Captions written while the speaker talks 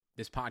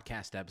This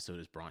podcast episode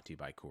is brought to you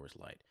by Coors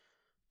Light.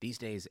 These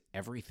days,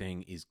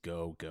 everything is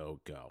go, go,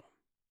 go.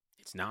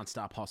 It's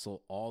nonstop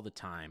hustle all the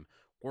time.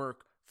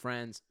 Work,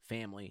 friends,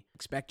 family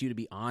expect you to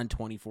be on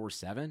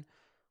 24/7.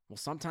 Well,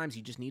 sometimes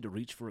you just need to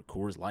reach for a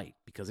Coors Light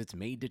because it's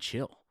made to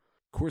chill.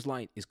 Coors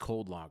Light is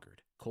cold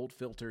lagered, cold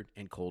filtered,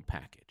 and cold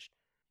packaged.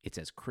 It's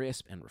as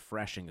crisp and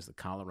refreshing as the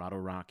Colorado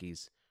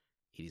Rockies.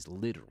 It is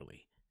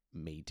literally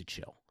made to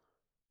chill.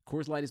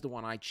 Coors Light is the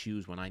one I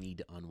choose when I need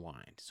to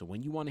unwind. So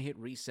when you want to hit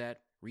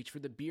reset, reach for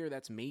the beer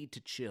that's made to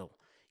chill.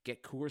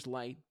 Get Coors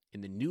Light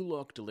in the new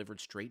look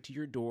delivered straight to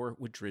your door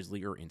with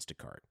Drizzly or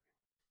Instacart.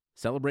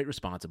 Celebrate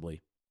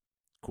responsibly.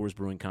 Coors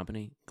Brewing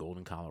Company,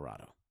 Golden,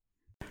 Colorado.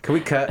 Can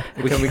we cut?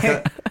 Can we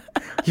cut?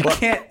 You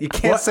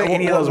can't say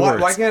any of those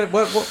words. Why can't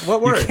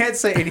what word? You can't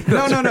say any of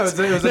those words.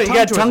 No. It was a You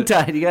got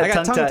tongue-tied.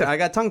 I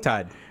got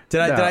tongue-tied.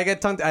 Did I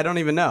get tongue-tied? I don't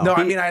even know. No,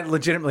 I mean, I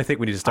legitimately think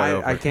we need to start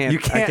over. I can't. You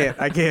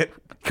can't. I can't.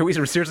 Can we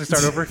seriously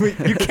start over?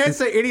 You can't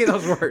say any of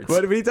those words.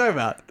 What are you talking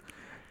about?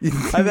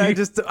 I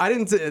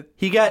didn't.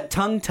 He got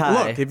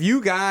tongue-tied. Look, if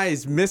you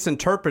guys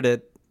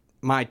misinterpreted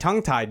my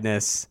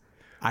tongue-tiedness,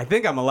 I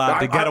think I'm allowed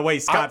to get away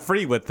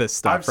scot-free with this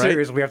stuff, I'm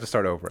serious. We have to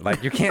start over.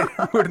 Like, you can't.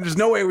 There's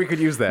no way we could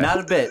use that. Not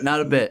a bit.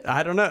 Not a bit.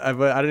 I don't know.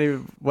 I don't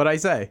even. What'd I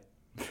say?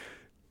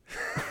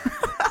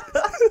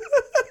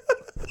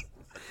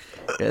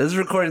 Yeah, this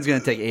recording's going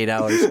to take 8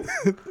 hours.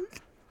 Have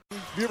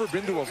you ever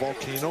been to a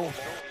volcano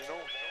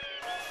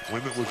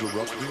when it was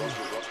erupting? You're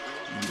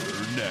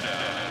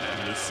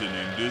now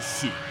listening to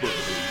Super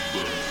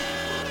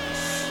Hoopers.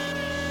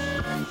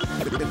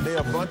 They're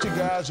a bunch of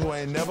guys who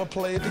ain't never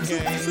played the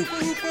game.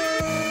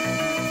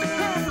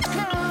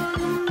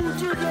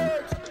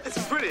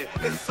 It's pretty.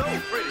 It's so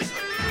pretty.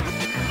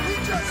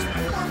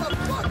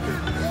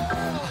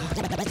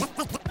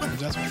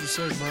 That's what you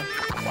say, bro.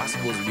 I'm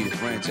supposed to be the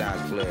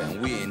franchise player,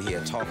 and we're in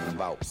here talking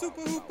about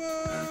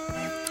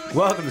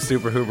Welcome to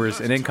Super Hoopers,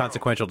 an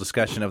inconsequential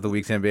discussion of the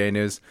week's NBA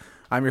news.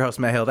 I'm your host,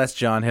 Matt Hill. That's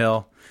John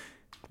Hill.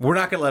 We're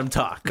not gonna let him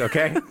talk,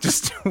 okay?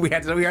 We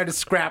had to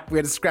scrap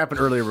an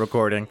earlier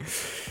recording.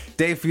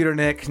 Dave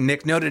Feudernick,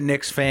 noted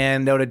Knicks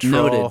fan, noted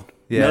troll.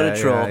 Noted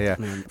troll. Yeah.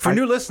 For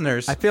new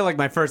listeners, I feel like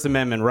my First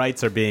Amendment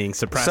rights are being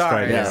suppressed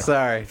sorry, right now.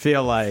 sorry. I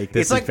feel like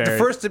this It's like is very... the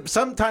first.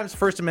 Sometimes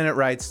First Amendment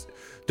rights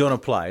don't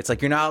apply. It's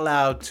like you're not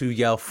allowed to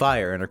yell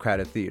fire in a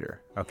crowded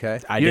theater. Okay,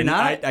 You're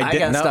not? I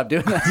didn't. gotta stop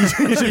doing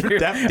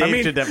that.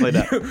 Dave should definitely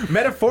not.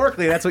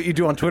 Metaphorically, that's what you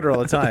do on Twitter all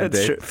the time,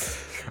 That's Dave. true.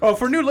 Oh,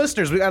 for new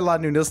listeners, we got a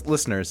lot of new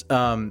listeners.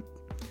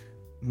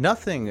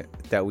 Nothing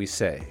that we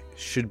say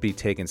should be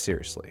taken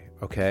seriously.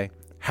 Okay.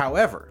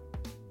 However,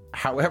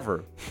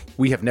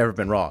 we have never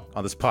been wrong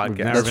on this podcast.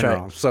 never been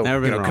wrong. So,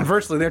 Never been wrong.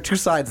 conversely, there are two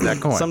sides to that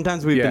coin.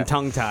 Sometimes we've Yeah. been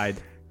tongue-tied.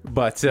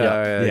 But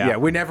Yeah.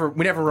 we're never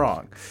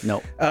wrong.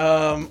 No.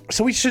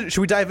 So should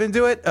we dive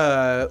into it?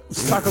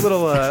 Let's talk a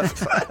little.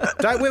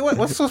 Wait,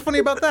 what's so funny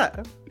about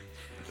that?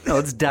 No,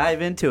 let's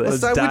dive into it.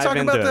 Let's We dive talk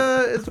into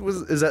about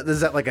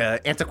is that like a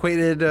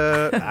antiquated?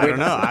 I don't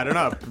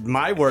know.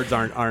 My words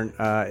aren't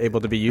able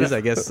to be used. I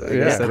guess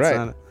that's right.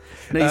 not...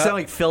 No, you sound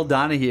like Phil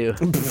Donahue.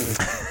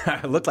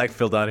 I look like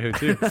Phil Donahue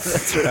too.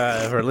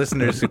 For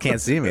listeners who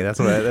can't see me,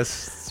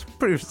 that's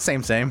pretty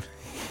same.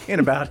 In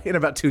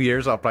about 2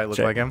 years, I'll probably look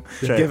like him,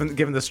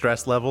 given the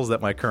stress levels that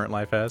my current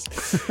life has.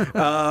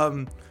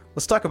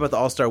 Let's talk about the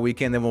All-Star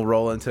Weekend, then we'll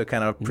roll into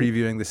kind of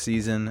previewing the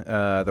season,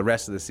 the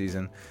rest of the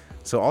season.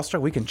 So All-Star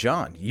Weekend,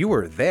 John, you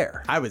were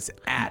there. I was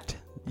at.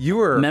 You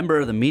were Member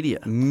of the media.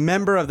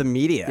 Member of the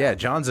media. Yeah,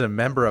 John's a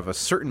member of a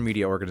certain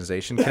media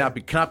organization.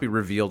 Cannot be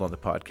revealed on the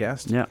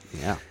podcast. Yeah.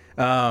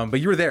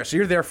 But you were there. So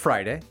you're there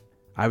Friday.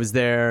 I was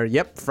there,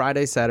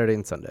 Friday, Saturday,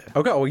 and Sunday.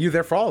 Okay, well, you were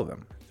there for all of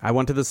them. I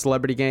went to the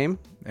celebrity game.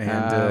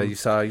 And you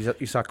saw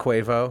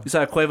Quavo. You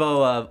saw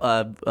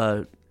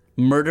Quavo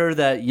murder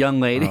that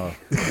young lady. Oh,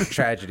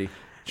 tragedy.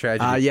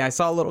 Yeah, I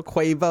saw a little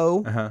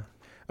Quavo.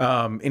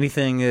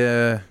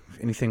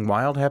 Anything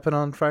wild happen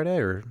on Friday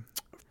or?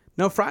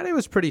 No, Friday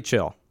was pretty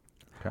chill.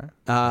 Okay.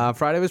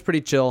 Friday was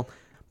pretty chill,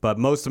 but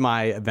most of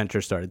my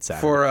adventure started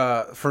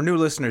Saturday. For new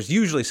listeners,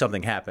 usually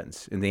something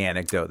happens in the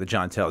anecdote that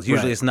John tells.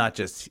 Usually Right. it's not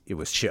just it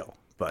was chill,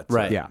 but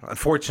Yeah.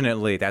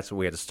 Unfortunately, that's what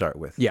we had to start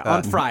with. Yeah,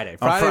 on Friday.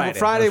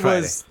 Friday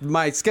was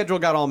my schedule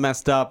got all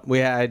messed up. We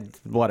had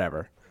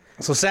whatever.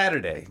 So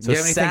Saturday. So you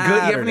have anything good? You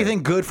have Saturday.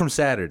 anything good from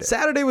Saturday?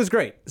 Saturday was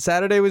great.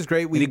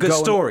 We Any good go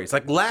in- stories?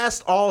 Like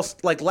last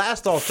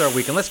All-Star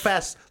Weekend.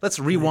 Let's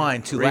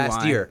rewind to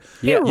last year.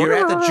 Yeah. You're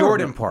at the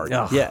Jordan party.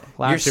 Ugh, Yeah. last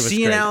You're year was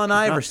seeing great. Allen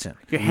Iverson.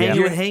 You're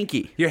hanging with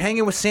Hanky. You're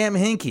hanging with Sam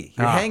Hinkie.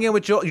 You're hanging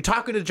with Joel. You're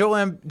talking to Joel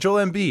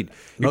Embiid.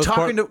 You're Most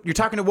talking to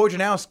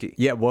Wojnarowski.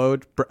 Yeah,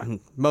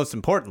 most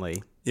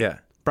importantly, Yeah.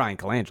 Brian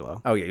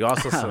Colangelo. Oh yeah. You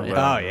also saw. Oh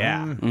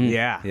yeah.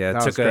 Yeah. Yeah,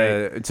 That was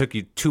great. it took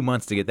you 2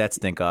 months to get that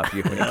stink off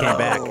you when you came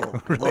back.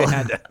 Really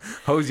had to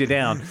hose you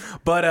down.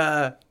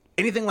 But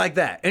anything like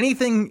that?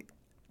 Anything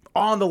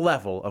on the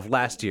level of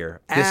last year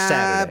this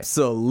Saturday?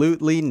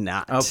 Absolutely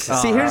not. Okay.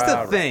 See, here's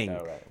the thing.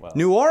 Well.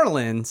 New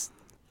Orleans,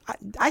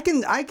 I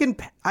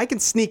can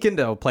sneak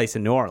into a place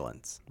in New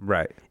Orleans.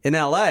 Right. In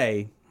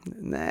LA,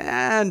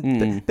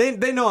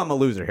 they know I'm a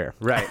loser here.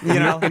 Right. You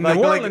know, in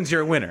New Orleans,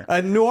 you're a winner.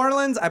 New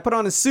Orleans, I put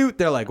on a suit.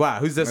 They're like, wow,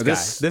 who's this guy?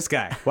 This- This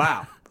guy.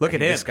 Wow. Look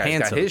at him. This guy's got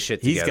handsome. his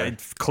shit together. He's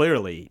got,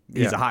 clearly,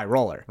 he's Yeah. a high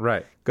roller.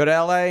 Right. Go to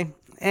L.A.,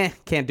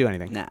 can't do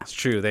anything. Nah. It's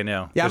true. They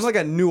know. Yeah, I'm like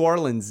a New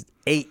Orleans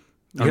 8.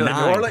 or You're like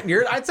 9. New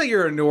Orleans. I'd say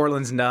you're a New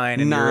Orleans 9,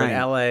 and you're 9. in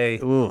L.A.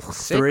 Ooh,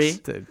 3.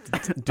 Do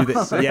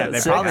this. Yeah,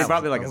 they're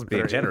probably like a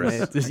being 3.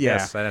 generous. Yeah.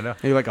 Yes, I don't know.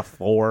 Maybe like a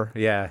 4.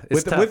 Yeah,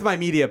 it's tough. With my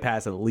media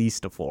pass, at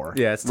least a 4.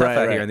 Yeah, it's tough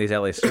out here in these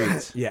LA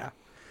streets. Yeah.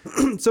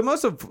 So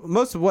most of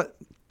what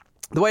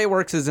the way it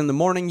works is in the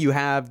morning you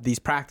have these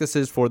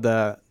practices for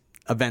the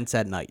events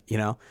at night, you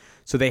know.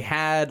 So they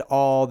had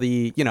all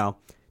the, you know,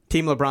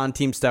 Team LeBron,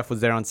 Team Steph was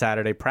there on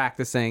Saturday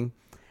practicing,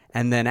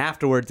 and then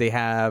afterwards they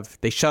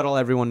shuttle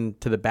everyone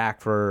to the back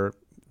for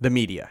the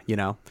media, you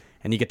know,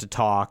 and you get to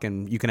talk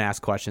and you can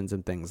ask questions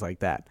and things like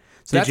that.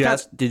 So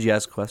Did you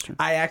ask a question?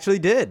 I actually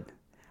did.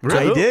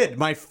 Really? I did.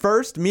 My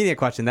first media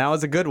question. That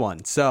was a good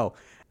one. So,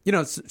 you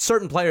know,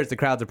 certain players, the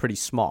crowds are pretty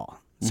small.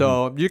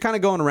 So you're kind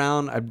of going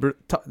around. I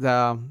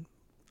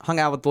hung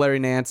out with Larry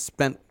Nance,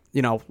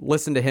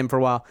 listened to him for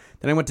a while.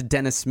 Then I went to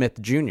Dennis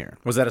Smith Jr.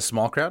 Was that a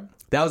small crowd?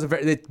 That was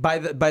by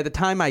the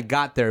time I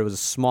got there, it was a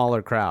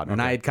smaller crowd, and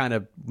I had kind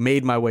of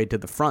made my way to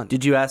the front.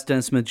 Did you ask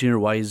Dennis Smith Jr.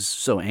 why he's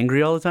so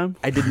angry all the time?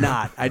 I did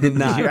not. Did Did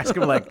you ask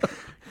him like,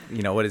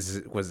 you know, was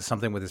it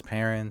something with his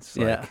parents?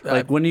 Yeah.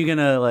 Like, when are you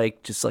gonna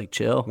just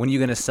chill? When are you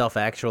gonna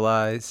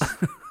self-actualize?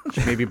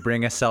 Maybe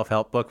bring a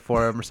self-help book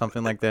for him or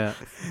something like that.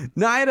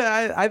 No,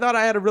 I thought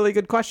I had a really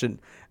good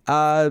question.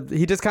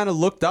 He just kind of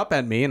looked up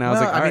at me, and I was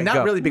like, all right, not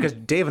go. really, because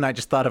Dave and I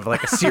just thought of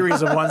like a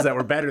series of ones that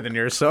were better than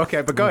yours. So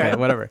okay, but go Okay, ahead.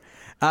 whatever.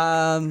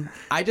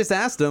 I just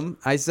asked him.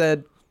 I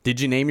said, "Did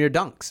you name your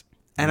dunks?"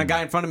 And a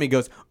guy in front of me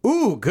goes,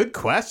 "Ooh, good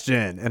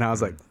question." And I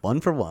was like, 1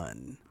 for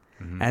 1.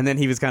 And then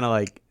he was kind of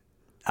like,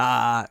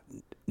 "Nah,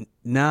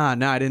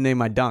 I didn't name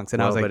my dunks."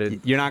 And I was Well, like,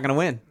 "You're not gonna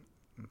win.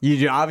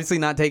 You're obviously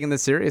not taking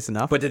this serious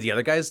enough." But did the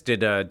other guys? Did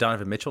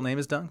Donovan Mitchell name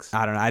his dunks?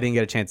 I don't know. I didn't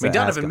get a chance. I mean, to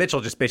ask Donovan him.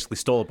 Mitchell just basically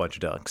stole a bunch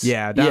of dunks.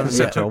 Yeah, Donovan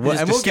Yeah. Mitchell. Just-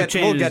 And just keep we'll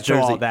changing get his to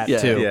all jersey. that Yeah.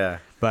 too. Yeah.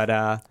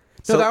 But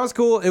so that was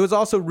cool. It was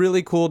also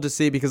really cool to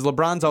see because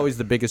LeBron's always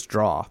the biggest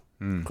draw.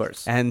 Of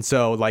course. And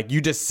so,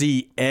 you just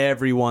see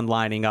everyone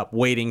lining up,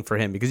 waiting for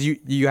him because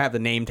you have the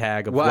name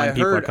tag of Well, when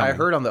people are I coming.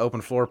 heard on the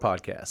Open Floor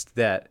podcast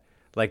that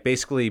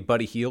basically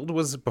Buddy Hield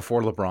was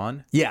before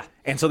LeBron. Yeah.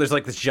 And so there's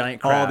this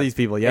giant crowd. All these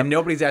people, yep. And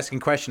nobody's asking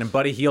a question. And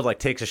Buddy Hield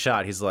takes a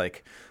shot. He's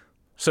like,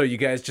 "So you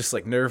guys just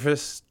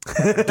nervous?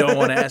 Don't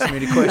want to ask me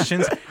any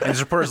questions?" And this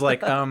reporter's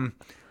like,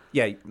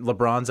 "Yeah,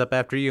 LeBron's up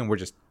after you, and we're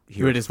just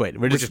here. We're just waiting.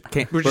 We're just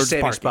saving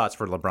parking. spots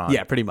for LeBron."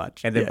 Yeah, pretty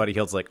much. And then Yeah. Buddy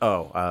Hield's like,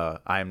 "Oh,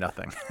 I am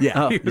nothing."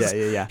 Yeah. He was,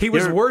 Yeah. He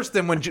was worse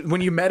than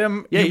when you met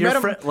him. Yeah, you your met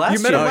him friend last you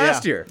met year. him Oh,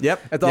 last yeah. year.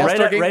 Yep. At the Yep.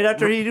 All-Star game. Right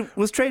after he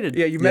was traded.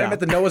 Yeah, you met him Yeah. at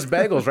the Noah's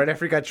Bagels right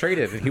after he got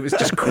traded, and he was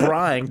just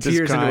crying, Just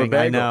tears crying. into a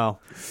bagel.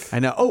 I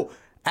know. Oh,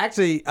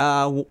 actually,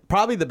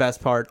 probably the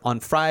best part on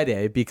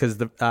Friday because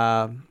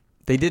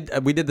we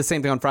did the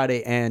same thing on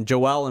Friday, and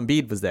Joel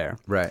Embiid was there.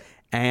 Right.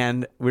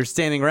 And we're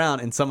standing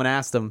around, and someone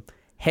asked him,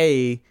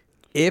 "Hey,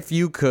 if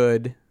you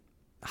could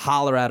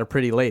holler at a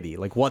pretty lady,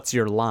 what's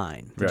your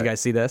line?" Did Right. you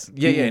guys see this?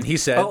 Yeah, and he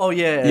said, Oh,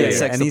 yeah. Yeah,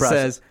 Sex and the he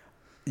process. says,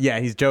 yeah,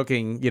 he's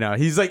joking.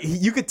 He's like,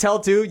 you could tell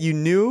too. He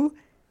knew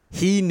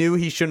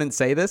he shouldn't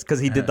say this because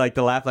he did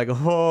the laugh,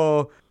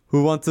 oh,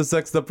 who wants to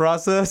sex the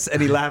process?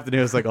 And he laughed, and he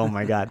was like, oh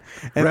my god.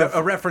 And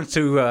a reference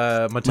to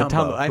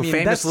Mutombo, I mean,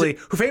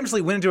 who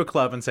famously went into a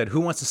club and said, "Who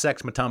wants to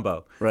sex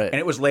Mutombo?" Right. And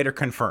it was later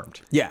confirmed.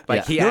 yeah,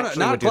 he No, actually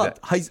not would a club,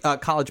 do that.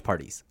 college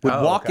parties would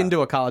Oh, walk okay.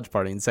 into a college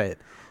party and say it.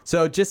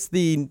 So just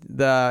the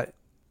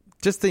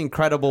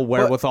incredible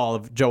wherewithal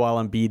of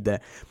Joel Embiid there.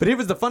 But here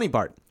was the funny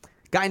part.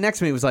 Guy next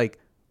to me was like,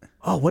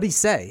 "Oh, what'd he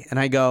say?" And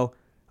I go,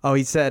 "Oh,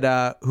 he said,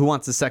 who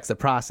wants to sex the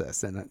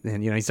process?" And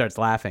he starts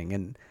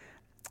laughing.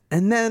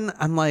 And then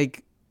I'm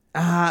like,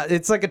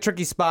 it's a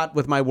tricky spot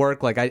with my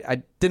work.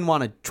 I didn't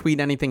want to tweet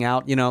anything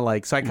out,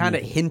 so I kind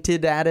of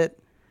hinted at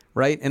it,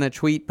 right, in a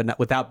tweet, but not,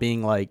 without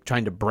being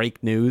trying to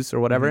break news or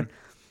whatever.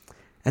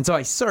 And so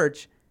I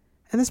search,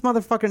 and this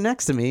motherfucker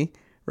next to me,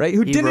 right,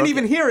 who didn't wrote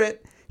even hear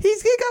it, he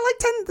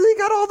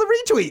got all the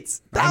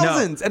retweets, I know.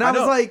 thousands. And I I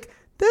was know. like,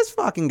 this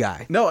fucking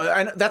guy. No,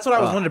 that's what I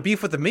was wanting to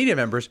beef with the media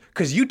members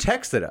because you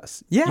texted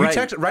us. Yeah. You Right.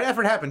 texted right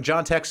after it happened.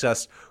 John texted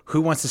us,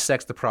 "Who wants to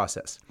sex the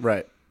process?"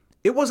 Right.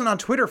 It wasn't on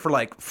Twitter for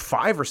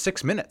 5 or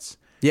 6 minutes.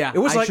 Yeah, it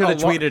was I should a have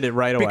tweeted it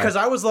right away. because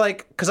I was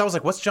like,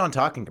 what's John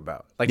talking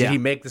about? Did Yeah. he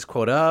make this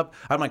quote up?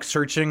 I'm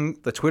searching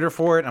the Twitter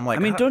for it. I'm like,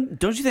 I mean,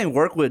 don't you think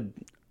work would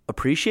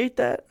appreciate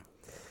that?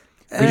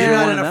 he's Appreciate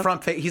not one in a enough?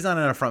 front. He's not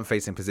in a front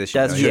facing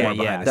position. That's though. He's true. more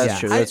Yeah, behind the that's scenes.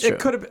 true. That's It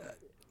could have.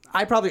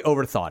 I probably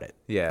overthought it.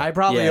 Yeah. I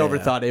probably Yeah.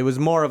 overthought it. It was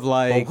more of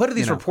Well, what are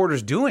these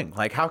reporters doing?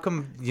 How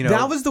come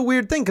That was the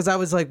weird thing because I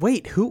was like,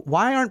 wait,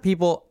 why aren't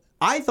people?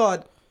 I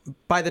thought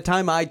by the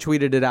time I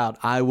tweeted it out,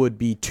 I would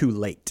be too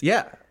late.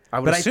 Yeah, I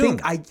would But assume.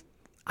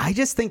 I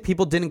just think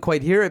people didn't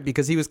quite hear it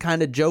because he was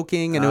kind of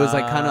joking and it was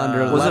kind of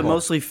under. Was it level.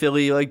 mostly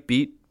Philly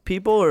beat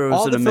people, or was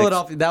All it the a mix?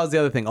 Philadelphia. That was the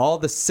other thing. All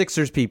the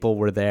Sixers people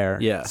were there.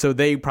 Yeah. So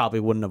they probably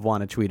wouldn't have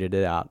wanted to tweeted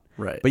it out.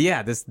 Right. But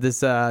yeah, this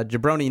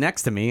jabroni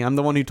next to me, I'm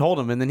the one who told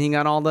him, and then he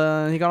got all the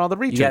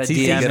retweets. gotta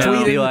He's DM him,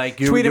 tweeting, be like,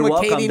 "You're tweeting with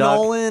welcome, Katie Doc."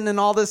 Nolan and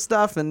all this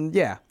stuff, and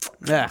yeah.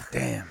 Damn.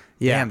 Yeah.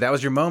 Damn, that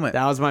was your moment.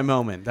 That was my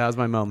moment.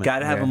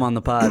 Gotta have him on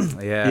the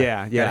pod.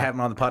 Yeah. Gotta have him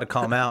on the pod to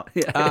call him out.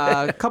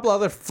 A couple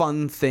other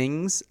fun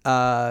things.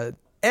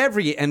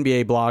 Every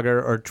NBA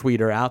blogger or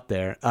tweeter out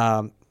there,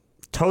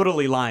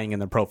 totally lying in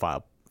their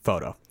profile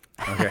photo.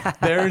 Okay.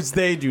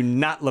 They do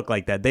not look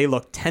like that. They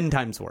look 10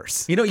 times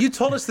worse. You know, you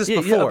told us this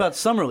Yeah, before about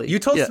Summer League. You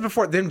told us Yeah. this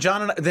before. Then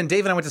then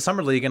Dave and I went to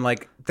Summer League, and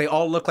like they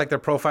all look like their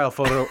profile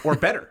photo or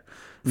better.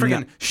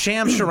 Freaking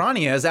Sham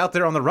Charania is out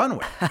there on the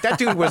runway. That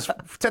dude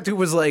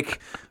was like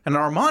an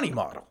Armani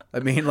model. I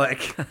mean,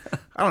 like,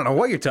 I don't know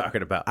what you're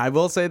talking about. I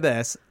will say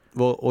this.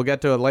 We'll get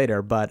to it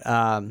later, but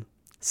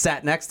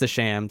sat next to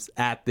Shams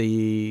at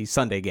the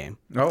Sunday game.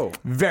 Oh,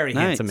 Very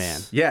Nice. handsome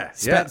man. yeah.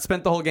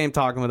 Spent the whole game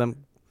talking with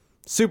him.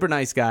 Super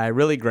nice guy.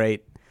 Really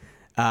great.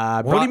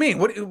 What do you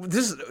mean?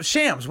 This is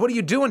Shams? What are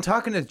you doing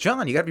talking to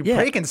John? You got to be Yeah.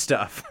 breaking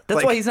stuff. That's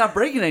Like, why he's not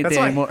breaking anything That's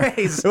why anymore.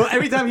 he's. Well,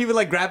 every time he would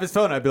like grab his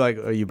phone, I'd be like,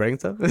 "Are you breaking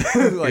stuff?"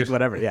 Like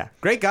whatever. Yeah,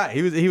 great guy.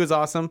 He was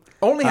awesome.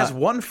 Only has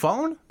one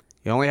phone?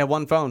 He only had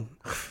one phone.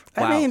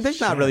 I Wow. mean, they're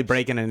not really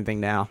breaking anything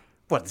now.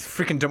 What?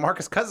 Freaking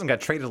DeMarcus Cousins got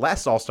traded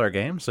last All-Star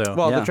game, so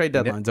Well, Yeah. the trade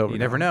deadline's over. you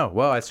never now. know.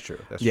 Well, that's true.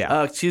 That's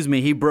Yeah. Excuse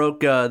me. He broke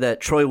that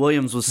Troy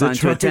Williams was signed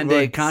to a Troy 10-day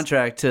Williams.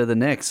 contract to the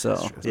Knicks.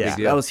 So Yeah.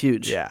 that was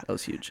huge. Yeah. That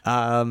was huge.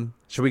 true.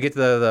 Should we get to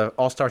the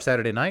All-Star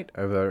Saturday night,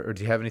 or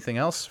do you have anything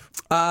else?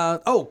 A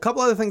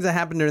couple other things that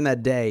happened during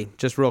that day,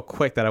 just real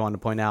quick that I wanted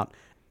to point out.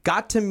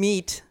 Got to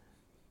meet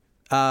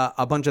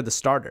a bunch of the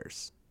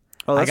starters.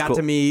 Oh, that's I got cool.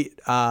 to meet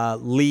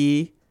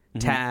Lee,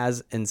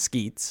 Taz, and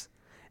Skeets.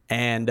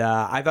 And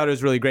I thought it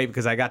was really great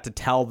because I got to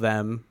tell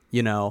them,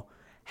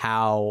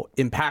 how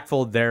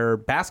impactful their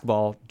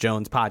Basketball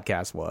Jones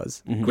podcast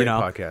was. Great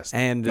podcast.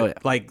 And Oh, yeah.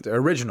 like The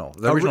original.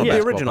 the basketball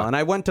original. podcast. And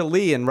I went to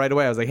Lee, and right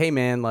away I was like, "Hey,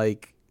 man,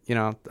 like,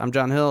 I'm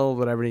John Hill,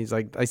 whatever." And he's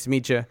like, "Nice to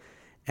meet you."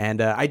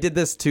 And I did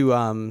this to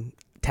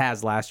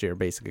Taz last year,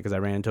 basically, because I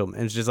ran into him.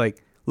 And it's just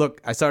like,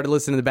 look, I started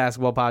listening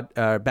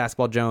to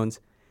Basketball Jones.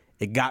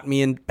 It got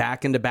me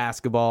back into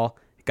basketball.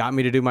 It got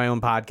me to do my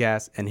own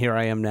podcast, and here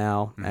I am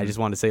now. I just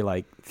want to say,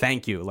 like,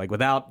 thank you. Like,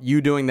 without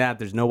you doing that,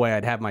 there's no way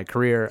I'd have my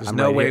career. There's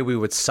no way we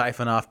would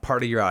siphon off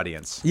part of your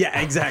audience. Yeah,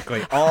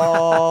 exactly.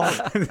 All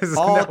There's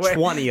all no way.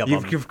 20 of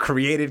them. You've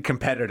created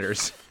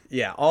competitors.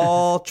 Yeah,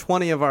 all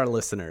 20 of our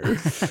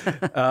listeners.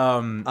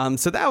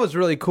 So that was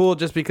really cool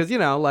just because, I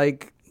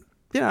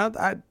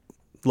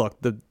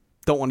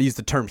don't want to use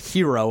the term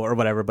hero or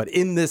whatever, but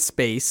in this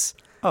space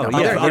Oh, of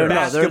yeah. They're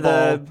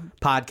basketball the-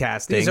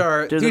 podcasting.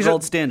 They're the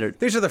gold standard.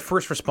 These are the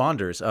first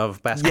responders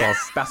of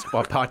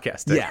basketball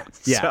podcasting. Yeah.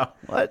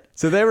 So,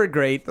 So they were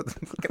great.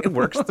 it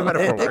works. The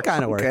metaphor works. It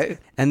kind of worked. Okay.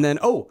 And then,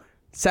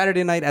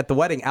 Saturday night at the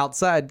wedding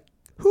outside,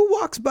 who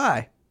walks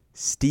by?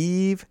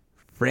 Steve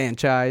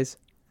Franchise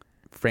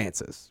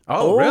Francis.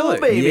 Oh, really?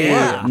 baby.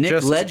 Yeah.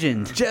 Nick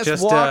Legend.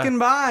 Just walking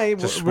by.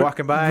 Just We're-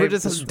 walking by. We're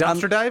just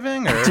dumpster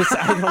diving, or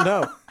I don't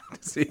know.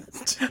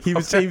 He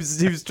was just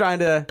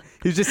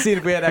seeing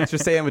if we had extra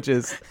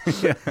sandwiches.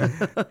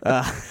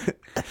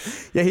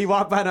 Yeah, he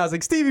walked by and I was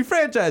like, "Stevie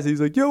Franchise." He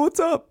was like, "Yo, what's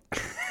up?"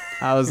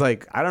 I was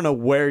like, "I don't know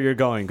where you're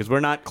going because we're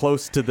not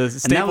close to the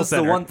Staples And that was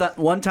Center."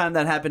 the one time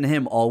that happened to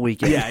him all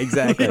weekend. Yeah,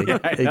 exactly. Yeah,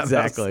 I know,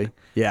 Exactly.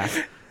 Yeah.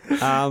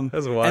 That's And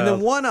wild. then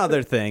one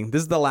other thing.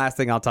 This is the last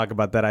thing I'll talk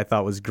about that I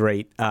thought was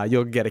great.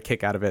 You'll get a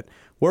kick out of it.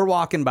 We're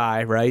walking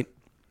by, right?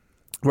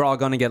 We're all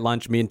going to get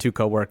lunch, me and two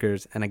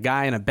coworkers, and a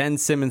guy in a Ben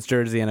Simmons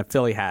jersey and a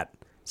Philly hat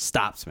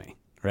stops me,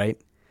 right?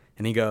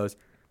 And he goes,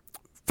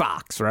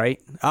 "Fox,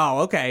 right? Oh,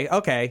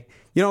 okay.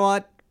 You know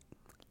what?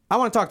 I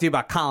want to talk to you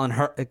about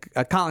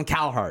Colin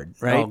Cowherd,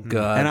 right?" Oh,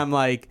 God. And I'm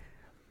like,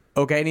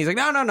 "Okay." And he's like,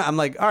 no. I'm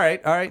like, all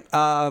right.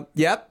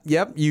 Yep.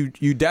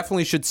 You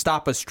definitely should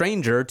stop a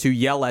stranger to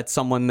yell at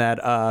someone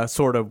that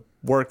sort of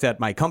worked at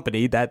my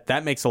company.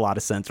 That makes a lot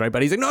of sense, right?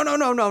 But he's like, no.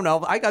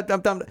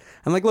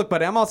 I'm like, look,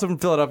 buddy, I'm also from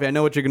Philadelphia. I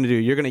know what you're going to do.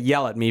 You're going to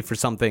yell at me for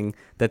something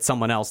that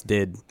someone else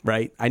did,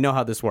 right? I know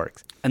how this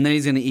works. And then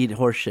he's going to eat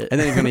horse shit. And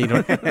then he's going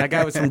to eat. That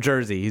guy was from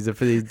Jersey.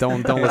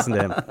 Don't listen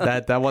to him.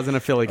 That wasn't a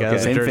Philly guy. That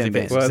was a Same Jersey fan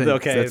fan. base. Well,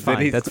 okay. That's fine.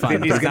 Then That's fine.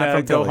 Then he's He's not gonna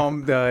from go Philly.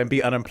 home and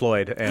be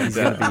unemployed, and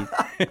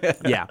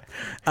Yeah.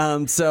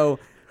 So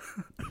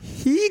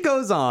he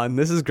goes on.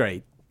 This is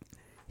great.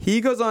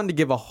 He goes on to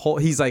give a whole.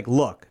 He's like,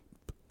 look.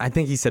 I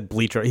think he said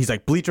Bleacher. He's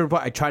like, Bleacher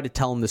Report. I tried to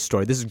tell him this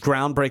story. This is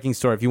groundbreaking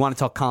story. If you want to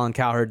tell Colin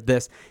Cowherd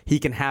this, he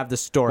can have the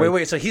story.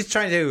 wait. So he's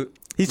trying to.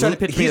 He's trying to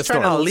pitch me a He's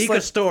trying story. to leak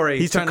a story.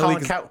 He's to trying to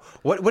Colin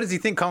leak. What does he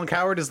think? Colin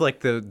Cowherd is like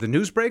the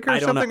newsbreaker or I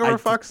don't something know. over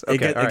Fox?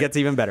 It all right. gets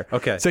even better.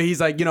 Okay. So he's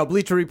like,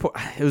 Bleacher Report.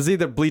 It was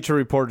either Bleacher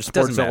Report or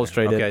Sports matter.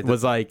 Illustrated. Okay.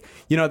 Was like,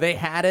 they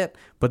had it,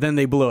 but then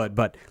they blew it.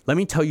 But let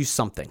me tell you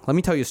something. Let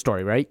me tell you a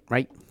story, right?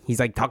 He's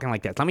like talking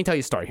like that. Let me tell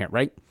you a story here,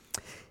 right?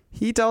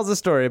 He tells a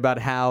story about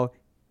how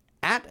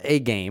at a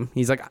game,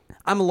 he's like,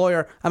 I'm a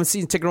lawyer. I'm a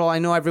season ticket holder. I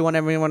know everyone.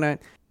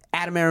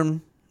 Adam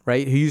Aaron,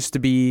 right, who used to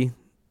be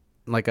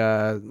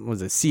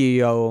was it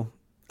CEO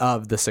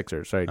of the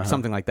Sixers, right?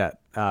 Something like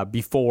that,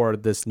 before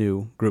this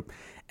new group.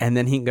 And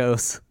then he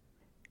goes,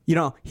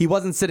 he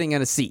wasn't sitting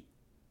in a seat.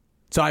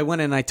 So I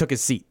went in and I took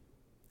his seat.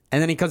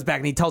 And then he comes back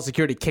and he tells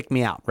security, kick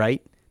me out,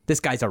 right? This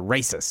guy's a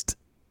racist.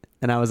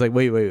 And I was like,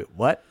 wait,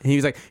 what? And he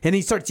was like, and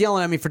he starts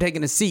yelling at me for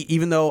taking a seat,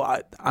 even though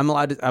I'm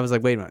allowed to. I was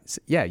like, wait a minute.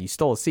 Yeah, you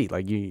stole a seat.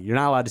 Like, you're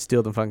not allowed to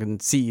steal the fucking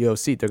CEO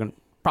seat. They're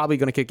probably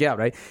going to kick you out,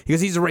 right? He goes,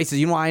 he's a racist.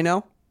 You know why I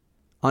know?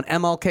 On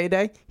MLK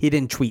Day, he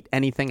didn't tweet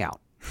anything out.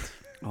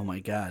 Oh my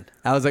God.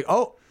 I was like,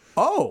 oh,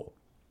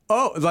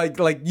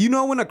 like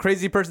when a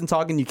crazy person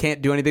talking, you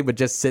can't do anything but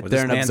just sit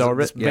there and absorb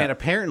it. This man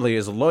apparently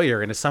is a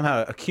lawyer and has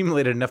somehow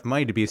accumulated enough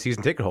money to be a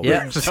season ticket holder.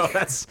 Yeah. So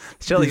that's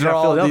these are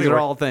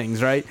all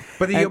things, right?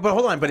 But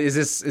hold on. But is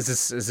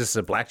this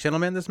a black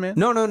gentleman? This man?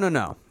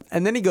 No.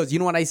 And then he goes, you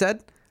know what I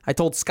said? I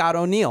told Scott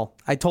O'Neal.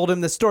 I told him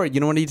this story. You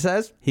know what he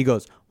says? He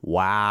goes,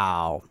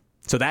 wow.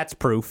 So that's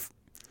proof.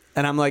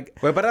 And I'm like,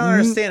 wait, but I don't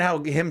understand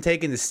how him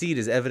taking the seat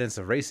is evidence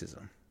of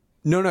racism.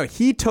 No.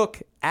 He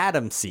took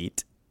Adam's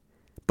seat.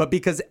 But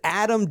because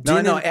Adam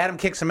didn't... No, Adam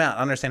kicks him out. I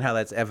don't understand how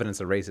that's evidence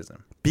of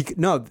racism.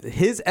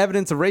 His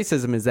evidence of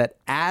racism is that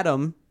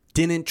Adam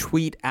didn't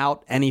tweet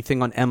out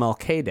anything on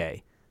MLK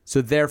Day.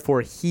 So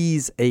therefore,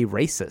 he's a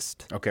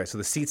racist. Okay, so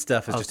the seat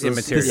stuff is just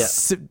immaterial.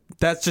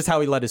 That's just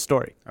how he led his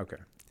story. Okay.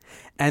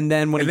 And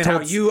then how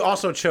you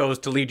also chose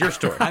to lead your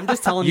story. I'm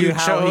just telling you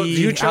how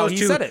he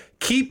said it.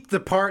 Keep the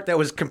part that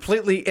was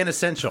completely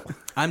inessential.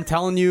 I'm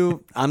telling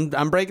you,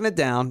 I'm breaking it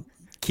down.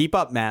 Keep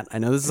up, Matt. I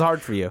know this is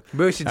hard for you.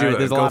 Maybe we should do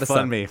there's a lot of stuff.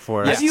 GoFundMe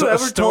for. Have you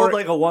ever told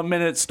like a 1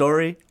 minute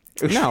story?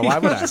 No, why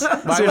would I?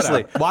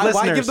 Seriously,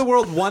 why give the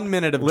world 1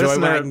 minute of joy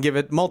when I can give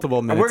it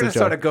multiple minutes? We're going of to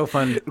start a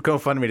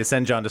GoFundMe to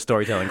send John to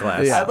storytelling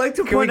class. Yeah. I'd like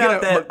to point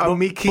out that a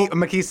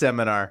McKee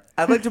seminar.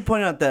 I'd like to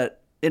point out that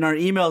in our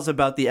emails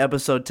about the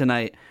episode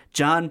tonight,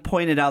 John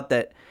pointed out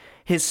that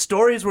his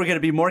stories were going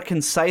to be more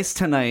concise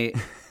tonight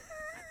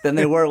than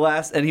they were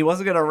last, and he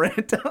wasn't going to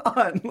rant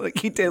on like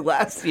he did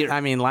last year.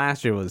 I mean,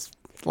 last year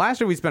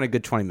we spent a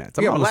good 20 minutes.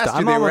 Last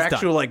year they were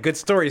actual like good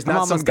stories,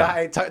 not some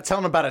guy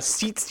telling about a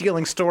seat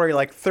stealing story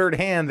like third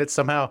hand that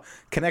somehow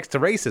connects to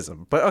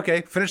racism. But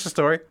okay, finish the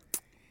story.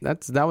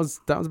 That was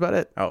about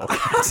it. Oh,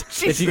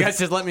 okay. If you guys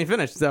just let me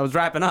finish, I was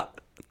wrapping up.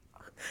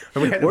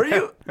 Were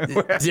you?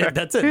 Yeah,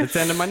 that's it. That's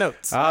the end of my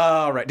notes.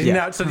 All right.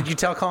 So did you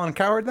tell Colin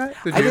Cowherd that?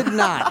 I did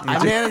not.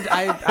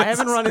 I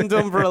haven't run into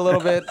him for a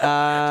little bit.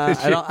 I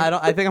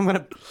think I'm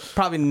gonna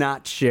probably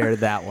not share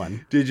that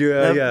one. Did you?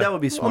 That would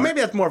be smart. Well,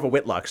 maybe that's more of a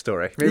Whitlock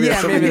story. Maybe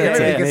that's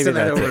it.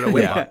 Over to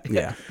Whitlock.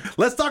 Yeah.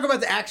 Let's talk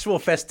about the actual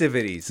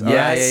festivities.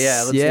 Yeah.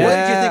 What did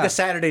you think of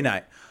Saturday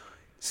night?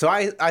 So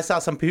I saw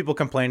some people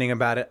complaining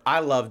about it. I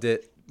loved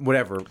it.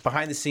 Whatever.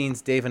 Behind the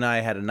scenes, Dave and I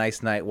had a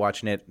nice night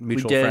watching it.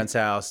 Mutual friend's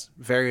house.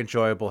 Very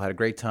enjoyable. Had a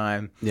great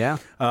time. Yeah.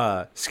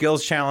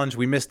 Skills challenge.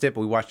 We missed it,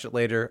 but we watched it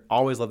later.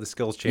 Always love the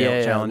skills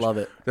challenge. Yeah, love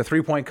it. The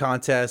 3-point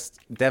contest.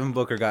 Devin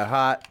Booker got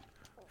hot.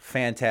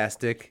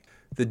 Fantastic.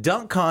 The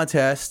dunk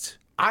contest.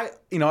 I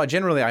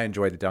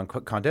enjoyed the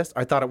dunk contest.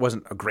 I thought it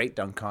wasn't a great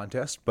dunk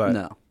contest, but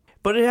No.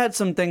 But it had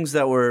some things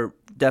that were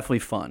definitely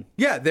fun.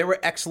 yeah, there were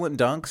excellent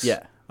dunks.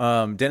 Yeah.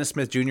 Dennis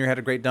Smith Jr. had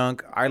a great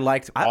dunk. I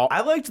liked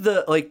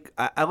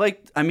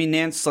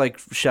Nance like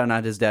shouting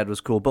out his dad was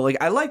cool, but like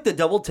I liked the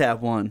double tap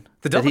one.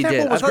 The double tap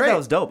one was I thought great. that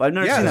was dope. I've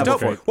never seen that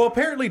before. Well,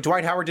 apparently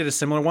Dwight Howard did a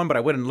similar one, but I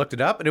went and looked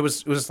it up, and it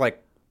was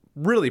like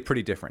really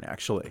pretty different,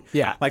 actually.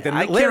 Yeah. Like the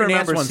I can't Larry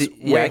Nance remember one's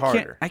see- way I can't-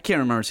 harder. I can't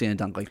remember seeing a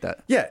dunk like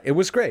that. Yeah, it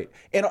was great.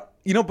 And,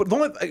 but the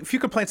only a few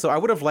complaints, though, I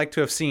would have liked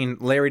to have seen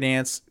Larry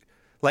Nance.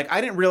 Like,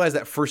 I didn't realize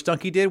that first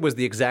dunk he did was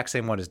the exact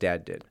same one his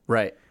dad did.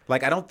 Right.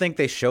 Like, I don't think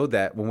they showed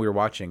that when we were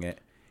watching it.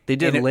 They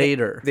did it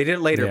later. They did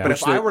it later. Yeah. But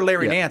if I were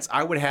Larry Yeah. Nance,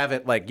 I would have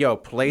it like, yo,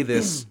 play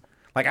this.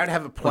 Like, I'd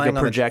have it playing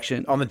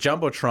projection. on the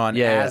Jumbotron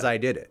Yeah, as I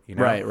did it. You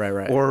know?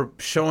 Right. Or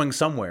showing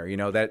somewhere,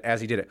 that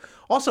as he did it.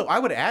 Also, I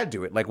would add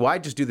to it. Like, why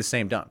just do the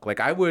same dunk? Like,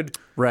 I would.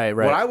 Right.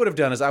 What I would have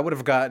done is I would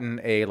have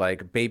gotten a,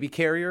 like, baby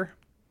carrier.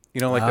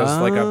 Like those,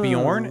 like a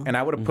Bjorn. And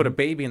I would have put a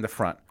baby in the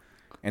front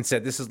and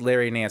said, this is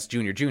Larry Nance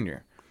Jr.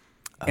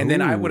 And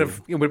then it would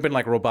have been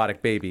like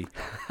robotic baby.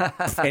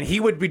 And he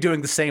would be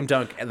doing the same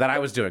dunk that I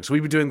was doing. So we'd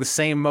be doing the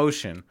same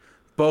motion,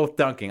 both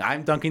dunking.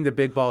 I'm dunking the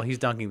big ball, he's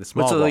dunking the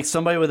small So ball. like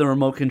somebody with a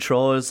remote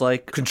control is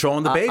like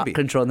Controlling the baby.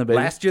 controlling the baby.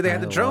 Last year they had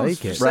the drones.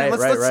 like it. Just saying,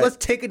 Right. Let's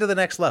take it to the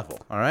next level.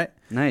 All right.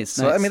 Nice.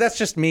 So I mean, that's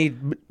just me.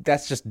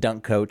 That's just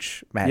dunk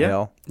coach Matt Yeah.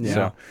 Hill. Yeah.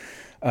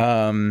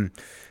 So,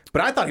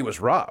 but I thought he was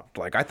robbed.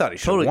 Like I thought he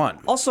should have won.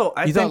 Also,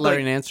 I You think thought Larry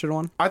like, Nance should have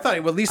won? I thought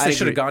at least they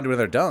should have gone to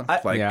another dunk. I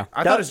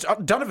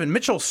thought Donovan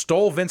Mitchell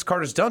stole Vince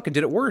Carter's dunk and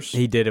did it worse.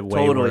 He did it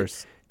way totally.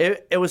 worse.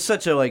 It was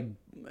such a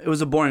it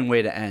was a boring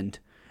way to end.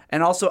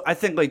 And also, I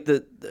think like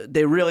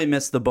they really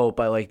missed the boat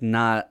by like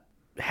not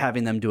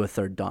having them do a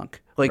third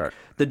dunk. Like Right.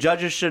 the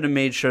judges should have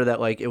made sure that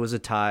like it was a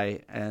tie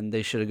and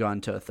they should have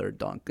gone to a third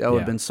dunk. That would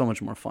have been so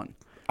much more fun.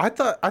 I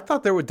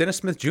thought there were Dennis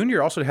Smith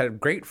Jr. also had a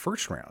great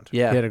first round.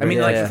 Yeah, He had a I mean,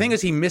 great- the thing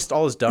is, he missed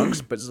all his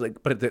dunks,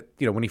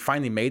 but when he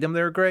finally made them,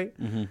 they were great.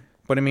 Mm-hmm.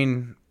 But I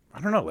mean, I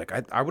don't know. Like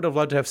I would have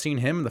loved to have seen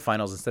him in the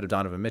finals instead of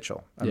Donovan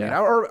Mitchell. I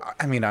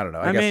Yeah. mean, I don't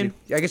know. I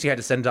guess you had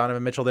to send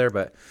Donovan Mitchell there,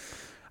 but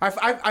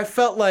I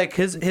felt like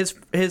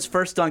His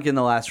first dunk in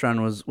the last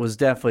round was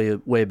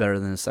definitely way better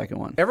than his second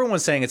one. everyone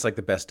was saying it's like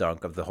the best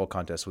dunk of the whole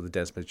contest with the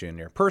Dennis Smith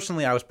Jr.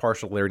 Personally, I was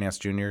partial to Larry Nance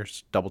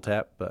Jr.'s double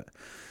tap, but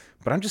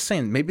I'm just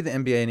saying maybe the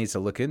NBA needs to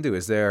look into,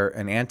 is there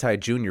an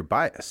anti-junior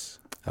bias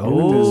with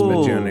Dennis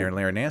Smith Jr. and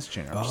Larry Nance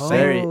Jr.? I'm just saying.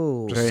 Very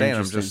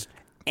I'm interesting.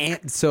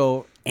 just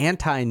So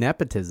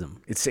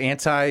anti-nepotism. it's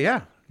anti.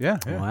 Yeah.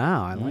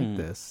 Wow, I like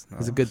this.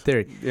 It's a good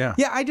theory. Yeah.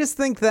 Yeah, I just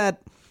think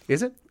that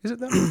Is it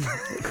though?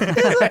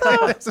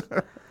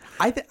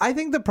 I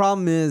think the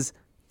problem is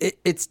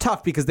it's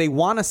tough because they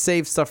want to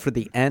save stuff for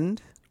the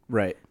end,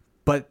 Right.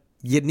 but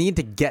you need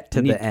to get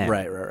to the end.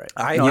 Right.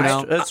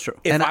 That's true.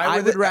 If And I I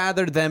were would the-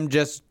 rather them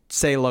just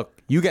say, "Look,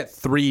 you get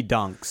 3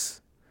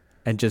 dunks,"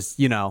 and just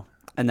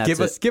And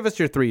that's give us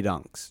your 3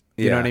 dunks.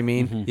 You know what I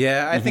mean?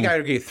 Yeah, I think I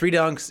would agree. 3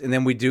 dunks, and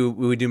then we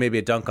would do maybe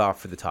a dunk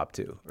off for the top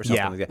 2 or something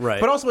Yeah, like that. right.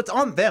 But also, it's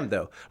on them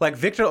though. Like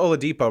Victor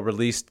Oladipo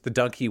released the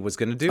dunk he was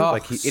going to do. Oh,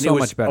 and so it was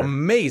much better.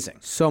 amazing.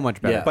 So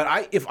much better. Yeah.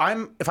 But if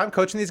I'm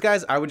coaching these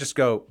guys, I would just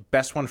go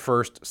best one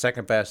first,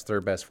 second best,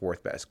 third best,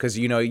 fourth best, because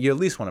you at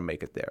least want to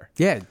make it there.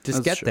 Yeah, just That's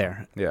get true.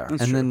 there. Yeah. and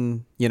That's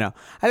then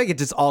I think it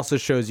just also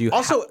shows you.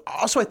 Also,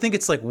 I think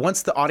it's like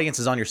once the audience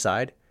is on your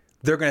side,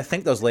 they're going to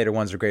think those later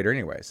ones are greater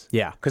anyways.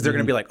 Yeah. because they're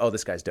going to be like, oh,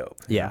 this guy's dope.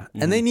 Yeah,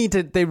 and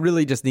they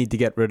really just need to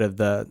get rid of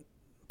the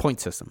point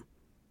system.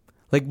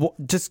 Like,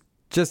 just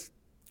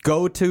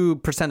go to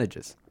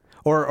percentages,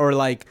 or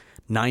like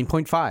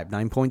 9.5,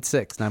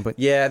 9.6, 9.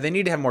 Yeah, they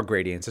need to have more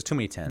gradients. There's too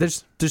many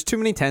 10s. There's too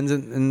many 10s,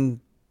 and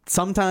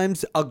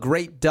sometimes a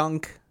great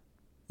dunk,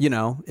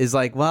 is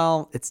like,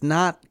 well, it's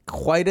not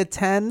quite a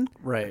 10,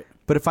 Right.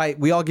 but if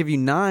we all give you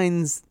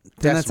 9s,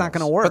 then that's not going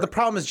to Decimals. work. But the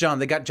problem is, John,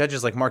 they got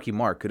judges like Marky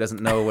Mark who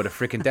doesn't know what a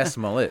freaking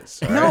decimal is.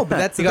 all No, right? but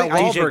that's you the got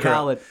thing. Wahlberg. DJ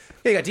Khaled.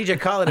 Yeah, you got DJ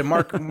Khaled and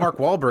Mark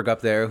Wahlberg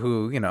up there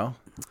who,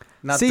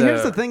 not See,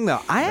 here's the thing, though.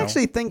 I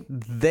actually think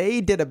they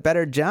did a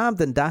better job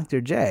than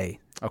Dr. J.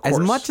 Of As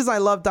course. much as I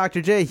love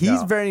Dr. J,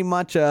 he's very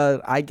much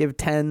I give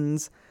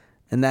 10s,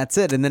 and that's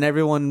it. And then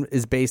everyone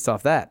is based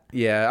off that.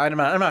 Yeah, I'm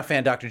not a fan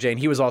of Dr. J, and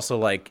he was also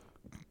like,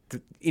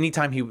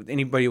 anytime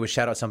anybody would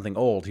shout out something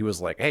old, he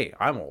was like, "Hey,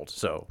 I'm old,"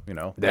 so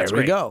that's we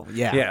great. go.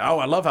 Yeah. yeah. Oh,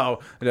 I love how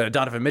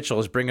Donovan Mitchell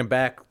is bringing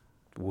back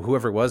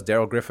whoever it was,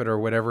 Daryl Griffith or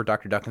whatever,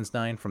 Dr.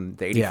 Duckenstein from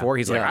the '84. Yeah.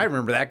 He's like, I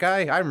remember that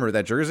guy. I remember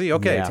that jersey.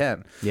 Okay, Yeah.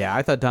 10. Yeah,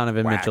 I thought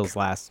Donovan Whack. Mitchell's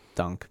last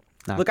dunk.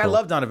 Not Look, I cool.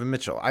 love Donovan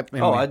Mitchell. I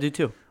do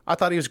too. I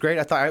thought he was great.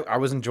 I thought I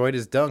was enjoyed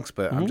his dunks,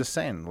 but I'm just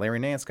saying, Larry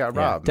Nance got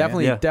Yeah, robbed.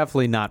 definitely, man.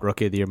 definitely not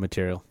rookie of the year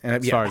material, And,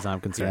 as far as I'm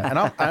concerned. And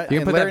You can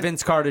and put Larry- that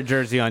Vince Carter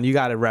jersey on. You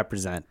got to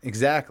represent.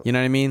 exactly. You know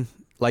what I mean?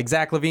 Like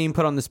Zach LaVine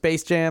put on the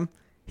Space Jam.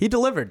 He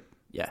delivered.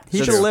 Yeah. He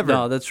That's- delivered.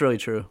 No, that's really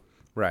true.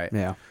 Right.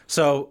 Yeah.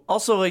 So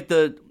Also, like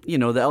the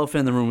elephant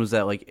in the room was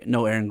that like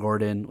no Aaron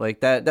Gordon,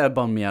 like that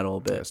bummed me out a little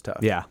bit. it's tough.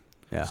 Yeah.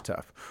 Yeah. It's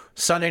tough.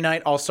 Sunday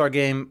night All-Star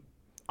game.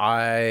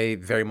 I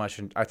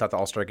thought the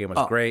All-Star game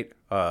was great.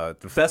 The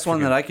Best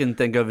one that I can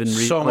think of in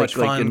so much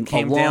fun. in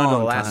Came a down to the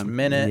long last time.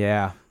 minute.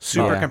 Yeah.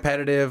 Super Yeah.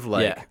 competitive.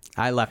 Like, Yeah.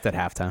 I left at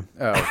halftime.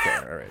 oh, okay,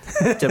 all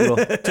right.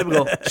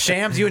 Typical.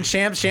 Shams, you and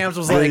Shams. Shams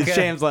was like,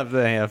 Shams left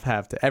at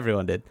halftime.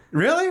 Everyone did.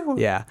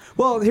 really? Yeah.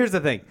 Well, here's the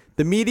thing.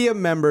 The media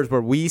members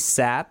where we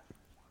sat,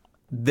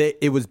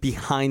 it was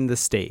behind the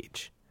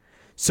stage.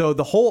 So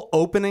the whole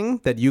opening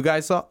that you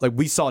guys saw, like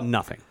we saw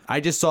nothing. I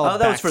just saw. Oh,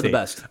 that was for the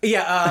backstage. best.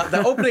 Yeah.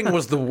 The opening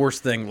was the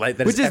worst thing that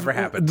has ever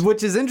happened.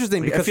 Which is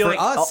interesting because I feel for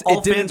like us, all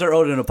it didn't, fans are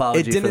owed an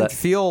apology It for didn't that.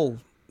 feel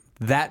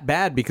that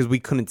bad because we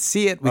couldn't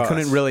see it. We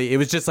couldn't really. It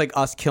was just like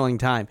us killing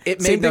time.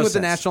 It Same made thing no with the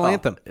sense. national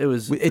anthem.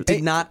 It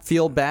did not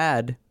feel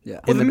bad. Yeah.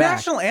 In The the back.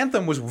 national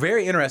anthem was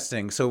very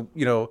interesting. So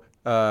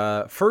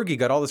Fergie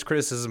got all this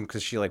criticism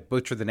because she like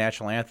butchered the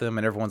national anthem,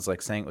 and everyone's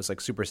like saying it was like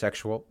super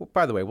sexual. Well,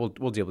 by the way, we'll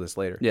deal with this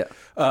later. Yeah.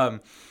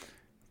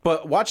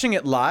 But watching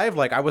it live,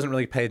 like I wasn't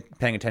really paying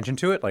attention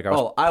to it. Like I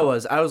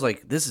was. I was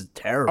like, this is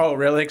terrible. Oh,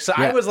 really? So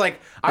I Yeah. was like,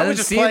 I And was then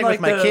just seeing, playing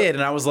like, with my the- kid,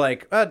 and I was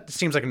like, it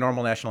seems like a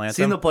normal national anthem.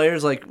 Seeing the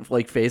players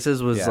like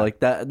faces was Yeah. like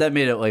that. That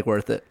made it like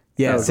worth it.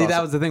 Yeah, was see, that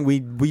awesome. was the thing.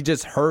 We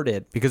just heard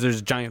it because there's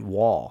a giant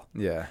wall.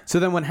 Yeah. So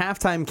then when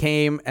halftime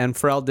came and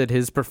Pharrell did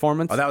his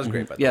performance, Oh, that was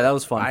great. By the Yeah, way. that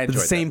was fun. I the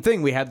enjoyed same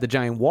thing. We had the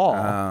giant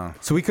wall,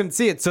 so we couldn't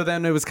see it. So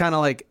then it was kind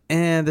of like,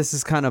 this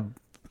is kind of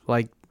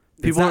like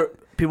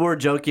People were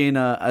joking.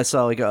 I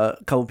saw like a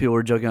couple people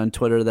were joking on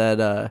Twitter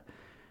that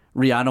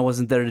Rihanna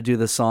wasn't there to do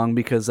the song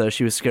because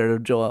she was scared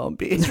of Joel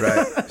Embiid. That's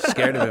right.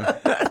 Scared of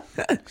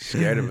him.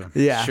 Scared of him.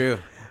 Yeah. It's true.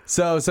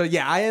 So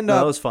yeah. I end No, up.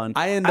 that was fun.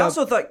 I end I up.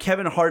 also thought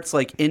Kevin Hart's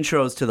like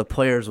intros to the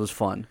players was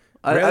fun.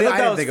 Really? I thought that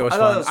didn't think it was I fun.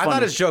 thought it was I thought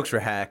funny. his jokes were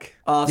hack.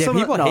 yeah, Some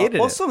of people no, hated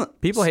well, it. some-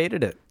 People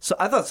hated it. So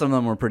I thought some of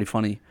them were pretty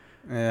funny.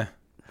 Yeah.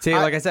 See,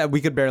 like I said,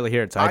 we could barely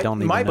hear it, so I don't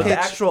even my know. But pitch- the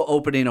actual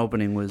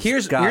opening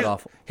was god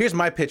awful. Here's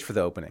my pitch for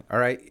the opening. All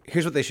right.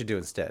 Here's what they should do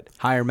instead.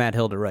 Hire Matt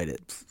Hill to write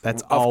it.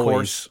 That's Of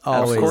always,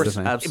 course, the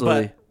thing.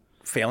 Absolutely.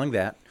 But failing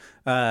that,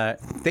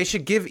 they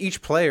should give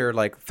each player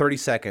like 30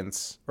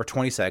 seconds or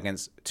 20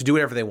 seconds to do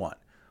whatever they want.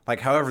 like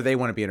however they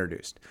want to be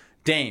introduced.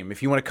 Dame,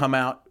 if you want to come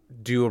out,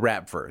 do a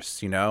rap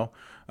verse, you know.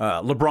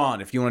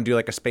 LeBron, if you want to do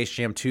like a Space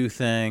Jam 2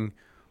 thing.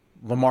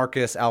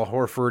 LaMarcus, Al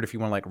Horford, if you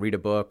want to like read a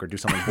book or do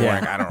something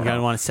boring. I don't You know.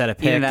 gotta want to set a Eat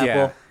pick. an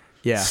apple.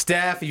 Yeah.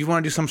 Steph, if you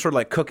want to do some sort of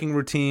like cooking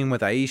routine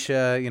with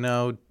Aisha, you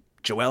know,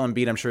 Joel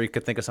Embiid, I'm sure you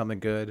could think of something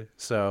good.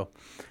 So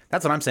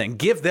that's what I'm saying.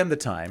 Give them the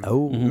time.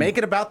 Make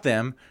it about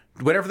them.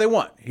 Whatever they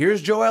want.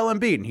 Here's Joel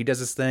Embiid, and he does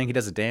his thing. He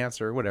does a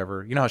dance or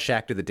whatever. You know how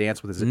Shaq did the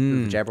dance with his the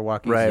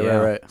Jabberwockies?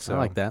 Right. So I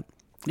like that.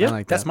 Yeah, I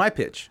like that's that. my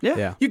pitch.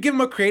 Yeah. You give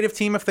them a creative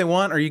team if they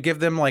want, or you give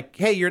them like,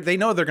 hey, they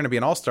know they're going to be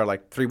an all-star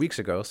like 3 weeks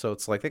ago, so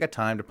it's like they got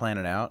time to plan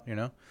it out, you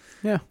know?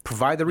 Yeah.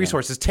 Provide the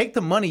resources. Take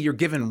the money you're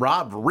giving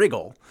Rob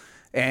Riggle,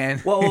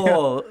 and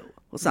Whoa.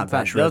 Let's not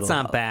bash Riggle. Let's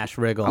not bash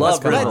Riggle. Love Let's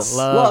go. Riggle.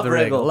 Love Love the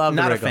Riggle. Riggle. Love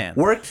the not a Riggle. fan.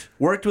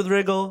 Worked with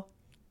Riggle,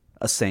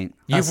 a saint.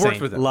 You've A worked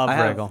saint. with him. Love I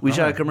have. Riggle. We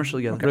shot a commercial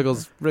together.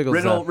 Riggle's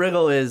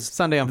Riggle is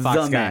Sunday on Fox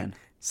the guy. man.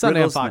 Sunday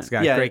on Riggle's Fox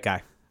man. guy. Yeah. Great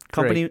guy.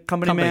 Company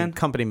man.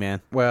 Company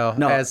man. Well,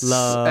 No, as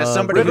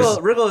somebody who's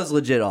Riggle is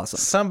legit awesome.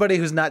 somebody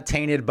who's not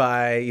tainted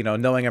by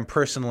knowing him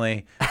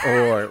personally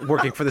or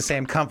working for the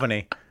same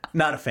company,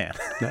 not a fan.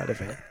 Not a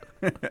fan.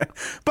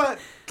 But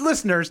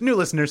new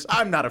listeners,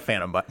 I'm not a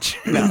fan of much.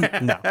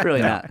 No.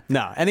 Really not.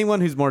 No.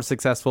 Anyone who's more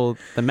successful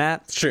than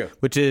Matt. It's true.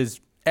 Which is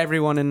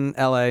everyone in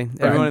LA,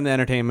 everyone in the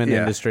entertainment Yeah.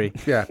 industry.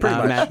 Yeah, pretty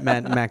much.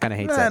 Matt kind of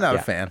hates Nah, it. not Yeah.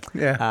 a fan.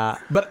 Yeah.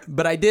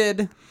 But I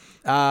did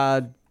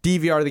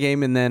DVR the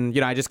game, and then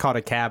I just caught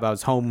a cab. I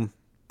was home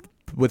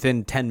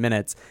within 10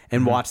 minutes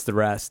and watched the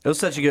rest. It was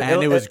such a good.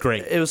 And it was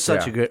great. It was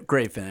such Yeah. a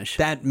great finish.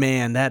 That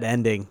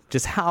ending.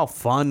 Just how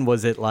fun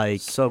was it?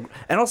 Like, So,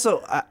 and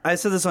also, I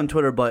said this on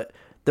Twitter, but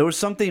there was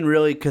something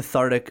really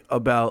cathartic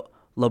about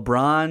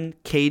LeBron,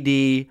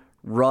 KD,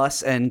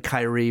 Russ, and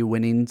Kyrie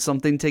winning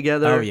something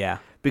together. Oh, yeah.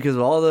 Because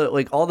of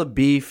all the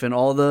beef and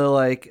all the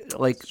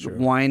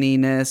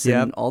whininess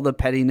Yep. and all the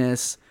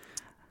pettiness.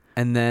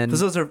 and then Because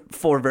those are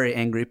four very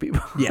angry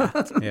people. yeah.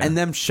 and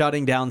them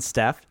shutting down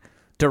Steph,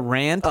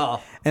 Durant,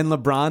 and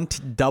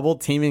LeBron double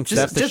teaming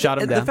Steph to shut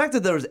him the down. fact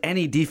that there was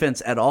any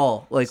defense at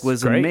all was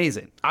great.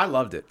 amazing. I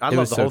loved it. I It loved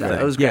was the so whole good. thing.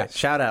 It was great. Yeah.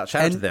 Shout out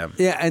to them.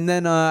 Yeah, and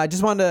then I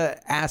just wanted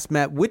to ask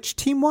Matt, which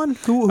team won?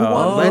 Who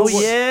won?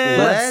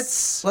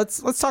 Let's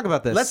talk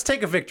about this. Let's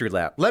take a victory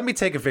lap. Let me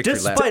take a victory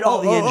lap. Despite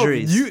all the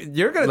injuries.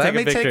 You're gonna Let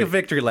me take a victory. take a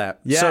victory lap.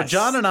 Yes. So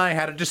John and I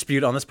had a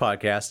dispute on this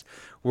podcast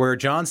where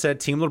John said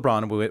Team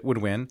LeBron would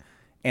win,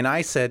 and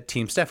I said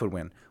Team Steph would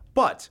win.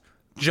 But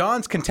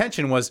John's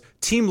contention was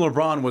Team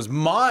LeBron was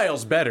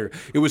miles better.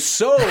 It was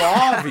so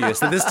obvious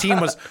that this team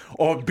was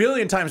a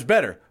billion times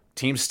better.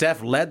 Team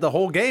Steph led the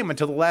whole game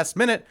until the last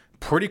minute.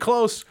 Pretty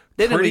close.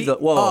 They didn't Pretty-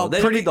 lead they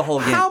didn't lead the whole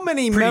game. How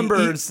many Pretty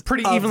members?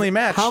 pretty of- evenly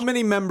matched. How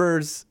many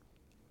members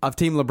of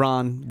Team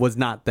LeBron was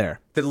not there?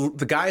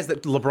 the guys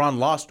that LeBron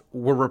lost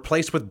were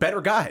replaced with better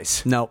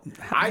guys. No,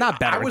 not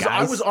better I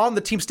guys. was on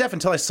the Team Steph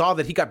until I saw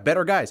that he got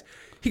better guys.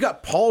 He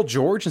got Paul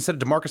George instead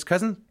of DeMarcus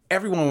Cousins.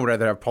 Everyone would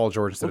rather have Paul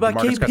George instead What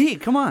of about DeMarcus KP? Cousins.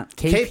 Come on.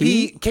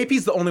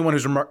 KP's the only one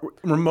who's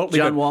remotely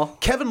John good. Wall.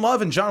 Kevin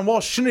Love and John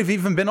Wall shouldn't have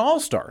even been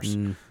all-stars.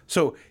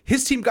 So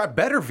his team got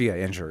better via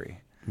injury.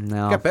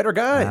 No, Got better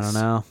guys. I don't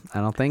know. I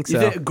don't think You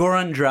so. think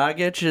Goran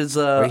Dragic is He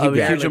a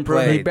barely huge improvement?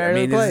 played. He barely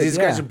I mean, played, these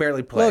guys yeah. who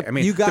barely play. Look, I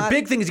mean, you got- the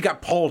big thing is you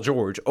got Paul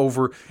George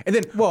over, and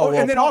then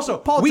and then also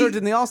Paul George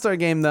in the All-Star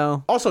game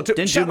though. Also,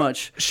 Didn't do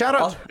much. Shout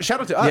out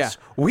to us.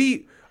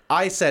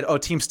 I said,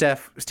 Team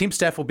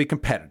Steph will be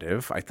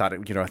competitive. I thought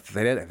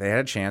they had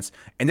a chance,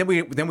 and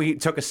then we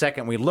took a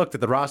second. We looked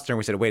at the roster and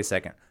we said, wait a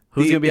second.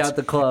 Who's gonna be out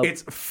the club?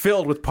 It's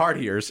filled with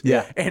partiers.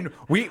 Yeah. and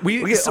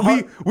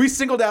we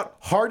singled out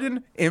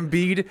Harden,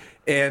 Embiid,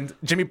 and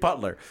Jimmy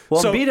Butler.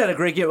 Well, Embiid had a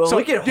great game. Well,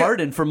 look at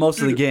Harden for most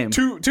of the game.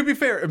 To be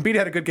fair, Embiid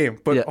had a good game,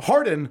 but Yeah.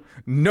 Harden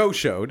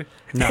no-showed.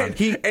 No.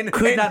 He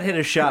could not hit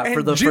a shot for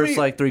and the first,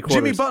 3 quarters.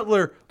 Jimmy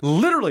Butler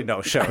literally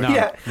no-showed.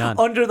 Yeah, none.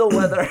 under the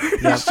weather.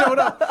 He showed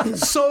up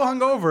so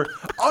hungover,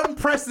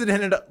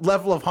 unprecedented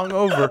level of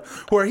hungover,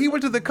 where he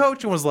went to the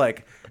coach and was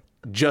like,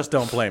 "Just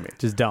don't play me.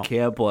 Just don't.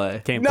 Can't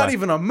play. Can't Not play.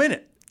 even a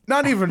minute.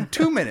 Not even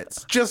 2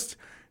 minutes. Just."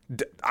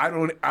 I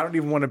don't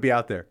even want to be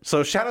out there.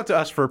 So shout out to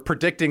us for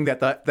predicting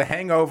that the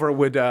hangover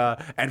would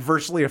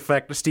adversely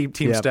affect Team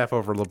Yep. Steph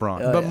over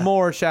LeBron. But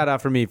more shout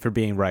out for me for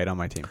being right on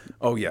my team.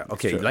 Oh yeah,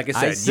 okay. Like I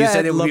I said, you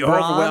said it would be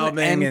LeBron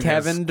overwhelming and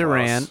Kevin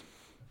Durant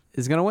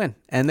is going to win,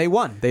 and they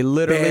won. They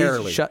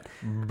literally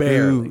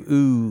Barely.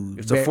 Ooh,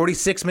 It's a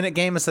 46-minute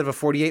game instead of a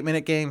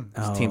 48-minute game.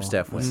 It's Team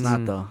Steph wins. It's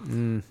not though.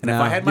 And if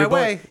I had my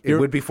way, it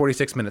would be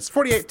 46 minutes.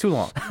 48 too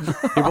long.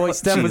 Your boy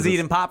Steph was Jesus.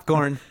 eating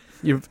popcorn.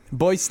 Your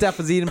boy Steph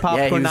was eating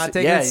popcorn, he was- not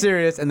taking yeah. it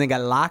serious, and then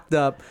got locked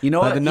up. You know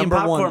by what? the Eating number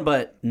popcorn, one.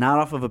 but not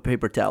off of a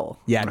paper towel.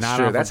 Yeah, That's not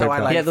true. off That's of how I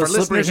paper. like Yeah, it. those For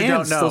listeners slippery who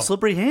hands. don't know. Those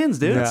slippery hands,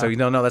 dude. Yeah. So you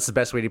don't know that's the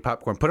best way to eat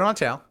popcorn. Put it on a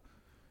towel,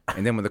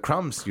 and then with the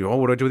crumbs,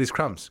 what do I do with these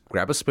crumbs?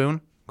 Grab a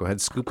spoon. Go ahead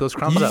and scoop those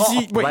crumbs up.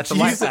 That's a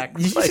life hack.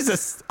 You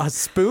use a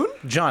spoon?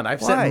 John,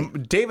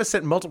 Davis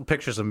sent multiple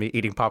pictures of me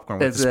eating popcorn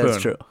with That's- a spoon.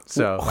 that's true.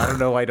 So I don't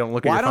know why I don't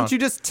look at Why your phone. don't you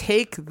just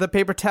take the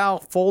paper towel,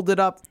 fold it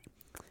up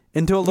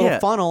into a little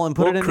funnel, and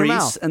put it in crease, your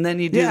mouth? and then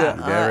you do Yeah.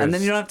 the, There and is-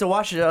 then you don't have to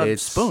wash it.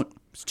 It's Spoon.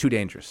 It's too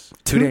dangerous.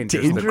 Too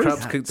dangerous.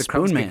 dangerous? The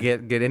crumbs could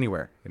get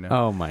anywhere. You know.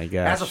 Oh my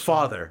gosh. As a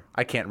father,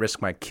 I can't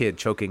risk my kid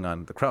choking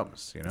on the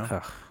crumbs. You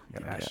know.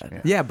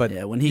 Yeah, but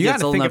Yeah, when he you gets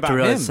gotta old think enough to about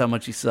realize him. how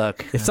much you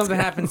suck. If something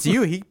happens to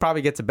you, he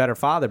probably gets a better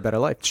father, better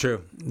life.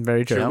 True.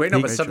 Very true. Wait, no,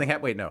 He- but something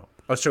happened. Wait, no.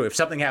 Oh, it's true. If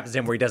something happens to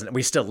him where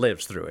he still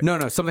lives through it.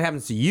 No, something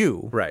happens to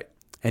you, Right.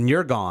 and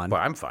you're gone.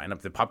 Well, I'm fine.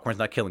 The popcorn's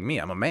not killing me.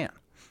 I'm a man.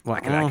 I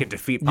can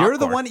defeat popcorn. You're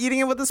the one eating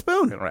it with a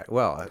spoon. Right.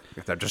 Well,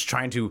 they're just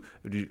trying to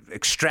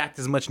extract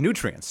as much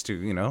nutrients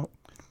to,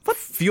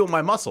 fuel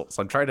my muscles.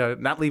 I'm trying to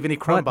not leave any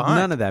crumb behind.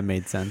 None of that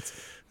made sense.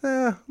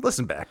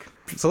 Listen back.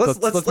 So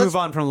Let's move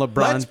on from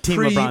LeBron, Team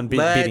LeBron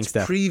beating Let's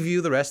Steph.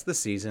 preview the rest of the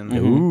season.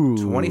 Ooh.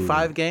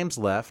 25 games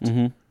left.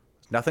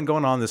 Nothing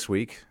going on this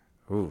week.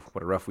 Ooh,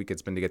 what a rough week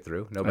it's been to get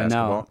through. No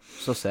basketball.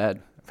 So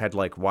sad. I've had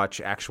to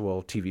watch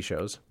actual TV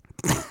shows.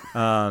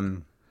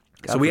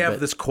 So we have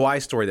this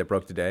Kawhi story that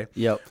broke today.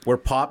 Yep. Where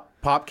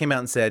Pop came out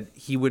and said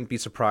he wouldn't be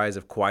surprised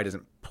if Kawhi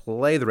doesn't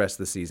play the rest of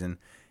the season.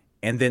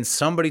 And then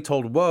somebody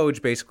told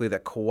Woj basically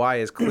that Kawhi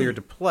is cleared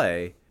to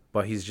play,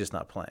 but he's just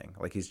not playing.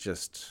 He's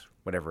just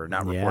whatever,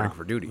 not reporting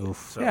for duty.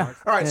 So, Yeah.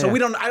 All right. So Yeah. we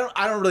don't.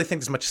 I don't really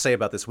think there's much to say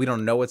about this. We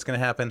don't know what's going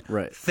to happen.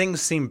 Right.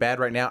 Things seem bad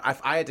right now. If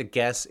I had to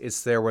guess,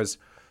 there was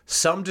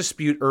some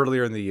dispute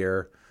earlier in the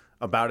year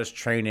about his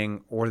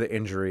training or the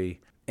injury.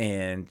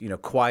 And,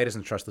 Kawhi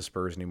doesn't trust the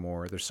Spurs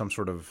anymore. There's some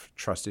sort of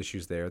trust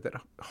issues there that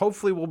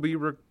hopefully will be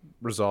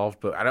resolved.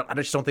 But I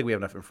just don't think we have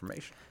enough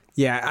information.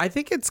 Yeah, I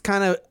think it's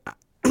kind of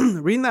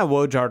reading that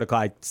Woj article.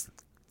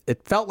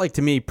 It felt like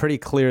to me pretty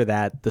clear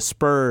that the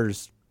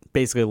Spurs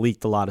basically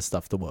leaked a lot of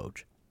stuff to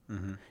Woj.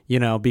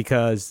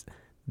 Because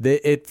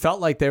it felt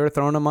like they were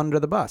throwing him under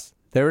the bus.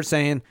 They were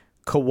saying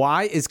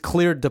Kawhi is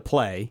cleared to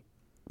play,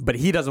 but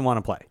he doesn't want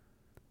to play.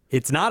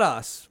 It's not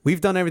us.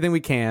 We've done everything we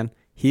can.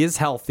 He is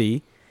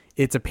healthy.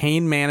 It's a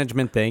pain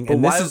management thing,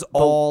 and this is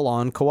all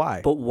on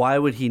Kawhi. But why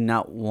would he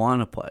not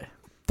want to play?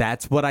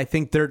 That's what I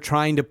think they're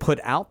trying to put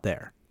out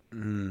there.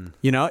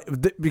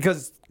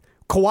 Because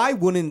Kawhi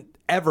wouldn't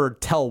ever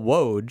tell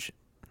Woj,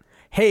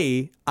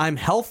 hey, I'm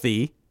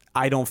healthy.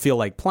 I don't feel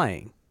like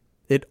playing.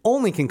 It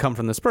only can come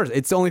from the Spurs.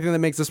 It's the only thing that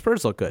makes the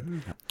Spurs look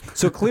good.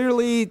 So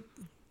clearly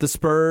the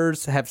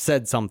Spurs have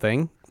said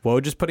something.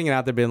 Woj is putting it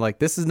out there being like,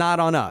 this is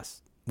not on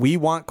us. We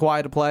want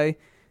Kawhi to play.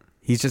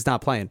 He's just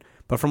not playing.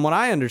 But from what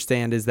I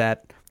understand is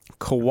that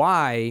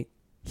Kawhi,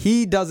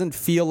 he doesn't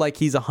feel like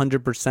he's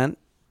 100%,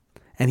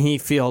 and he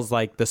feels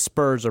like the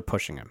Spurs are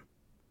pushing him,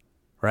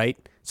 right?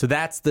 So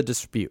that's the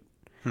dispute.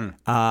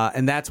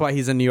 And that's why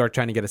he's in New York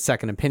trying to get a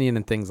second opinion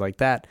and things like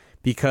that.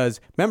 Because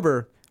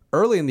remember,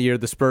 early in the year,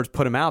 the Spurs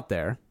put him out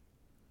there,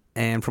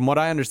 and from what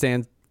I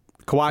understand,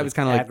 Kawhi was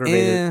kind of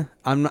like,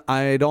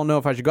 I don't know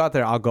if I should go out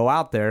there. I'll go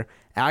out there.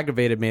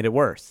 Aggravated made it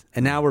worse.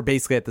 And now we're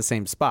basically at the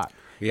same spot.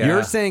 Yeah.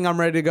 You're saying I'm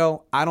ready to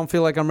go. I don't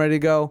feel like I'm ready to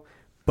go.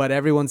 But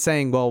everyone's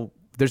saying, well,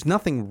 there's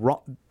nothing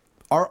wrong.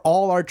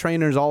 All our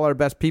trainers, all our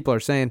best people are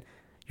saying,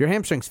 your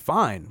hamstring's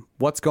fine.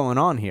 What's going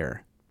on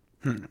here?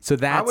 So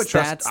that's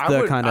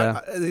the kind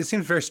of... It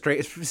seems very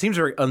straight. It seems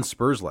very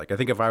un-Spurs-like. I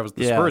think if I was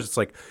the Spurs, it's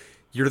like,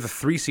 you're the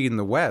 3 seed in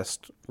the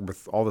West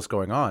with all this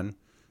going on.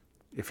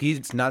 If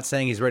he's not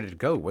saying he's ready to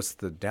go, what's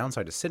the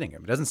downside to sitting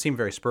him? It doesn't seem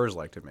very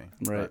Spurs-like to me.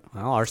 Right.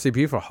 Well,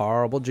 RCP for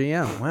horrible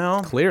GM.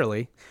 Well,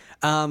 clearly.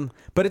 But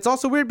it's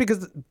also weird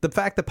because the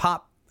fact that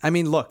Pop,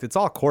 look, it's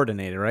all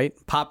coordinated, right?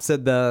 Pop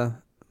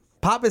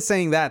is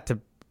saying that to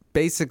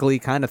basically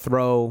kind of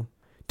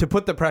to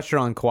put the pressure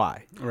on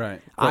Kawhi.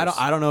 Right.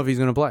 I don't know if he's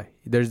going to play.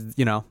 There's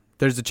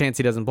a chance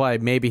he doesn't play.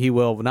 Maybe he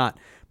will not.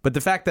 But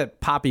the fact that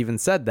Pop even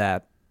said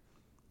that,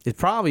 it's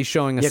probably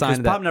showing a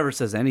sign that Pop never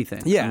says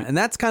anything. Yeah, and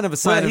that's kind of a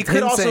sign of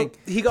him saying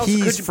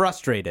he's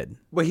frustrated.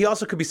 But he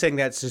also could be saying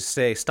that to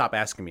say, stop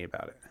asking me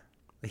about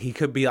it. He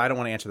could be, I don't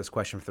want to answer this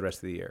question for the rest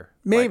of the year.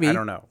 Maybe. I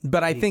don't know.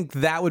 But I think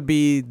that would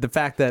be the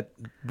fact that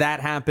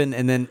happened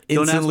and then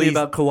instantly... Don't ask me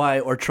about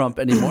Kawhi or Trump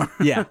anymore.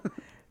 Yeah.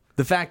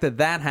 The fact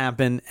that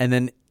happened and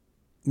then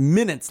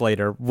minutes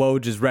later,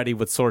 Woj is ready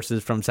with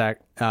sources from San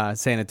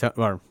Antonio,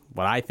 or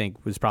what I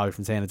think was probably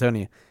from San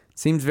Antonio.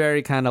 Seems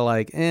very kind of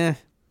like,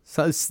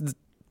 so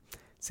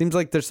seems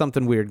like there's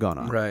something weird going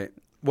on. Right.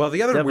 Well,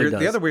 the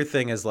other weird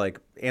thing is like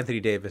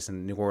Anthony Davis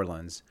in New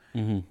Orleans,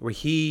 where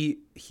he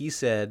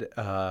said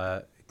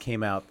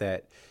came out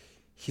that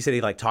he said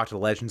he talked to the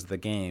legends of the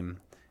game,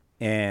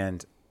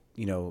 and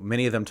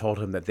many of them told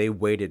him that they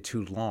waited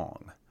too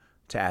long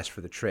to ask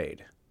for the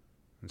trade,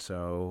 and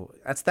so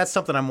that's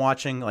something I'm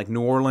watching. Like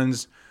New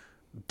Orleans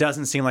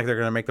doesn't seem like they're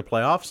going to make the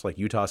playoffs. Like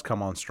Utah's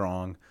come on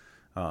strong,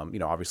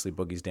 obviously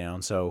Boogie's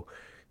down, so.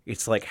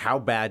 It's like, how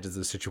bad does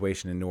the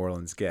situation in New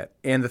Orleans get?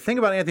 And the thing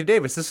about Anthony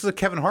Davis, this is a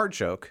Kevin Hart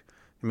joke.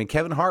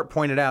 Kevin Hart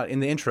pointed out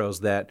in the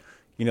intros that,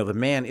 the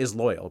man is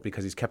loyal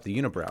because he's kept the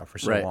unibrow for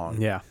so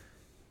long. Yeah.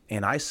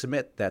 And I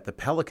submit that the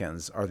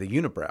Pelicans are the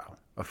unibrow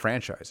of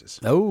franchises.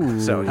 Oh.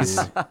 So he's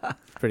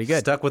pretty good.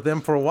 Stuck with them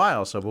for a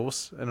while. So I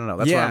don't know.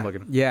 That's what I'm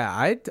looking. Yeah,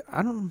 I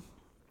don't...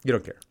 You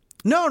don't care?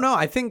 No,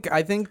 I think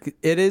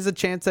it is a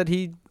chance that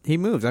he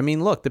moves.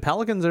 Look, the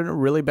Pelicans are in a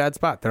really bad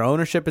spot. Their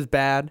ownership is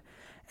bad.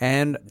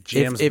 And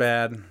GM's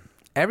bad.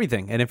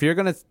 everything. And if you're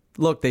gonna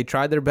look, they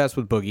tried their best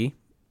with Boogie,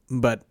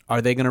 but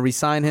are they gonna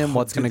re-sign him?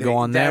 What's gonna go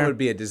on there? That would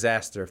be a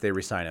disaster if they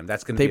re-sign him.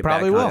 That's gonna They be a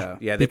probably bad will.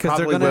 contract. Yeah, they because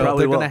probably they're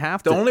will. gonna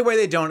have to. The only way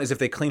they don't is if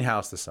they clean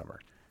house this summer.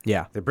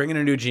 Yeah. They're bringing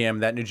a new GM.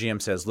 That new GM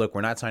says, "Look,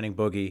 we're not signing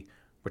Boogie.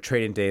 We're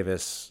trading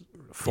Davis.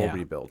 Full Yeah.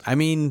 rebuild." I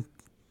mean,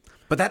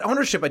 But that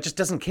ownership, it just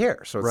doesn't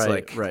care. So it's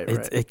Right.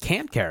 it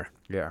can't care.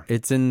 Yeah.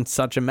 It's in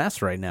such a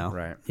mess right now.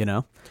 Right. You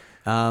know?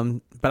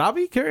 But I'll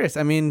be curious.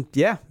 I mean,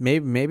 yeah,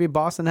 maybe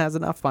Boston has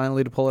enough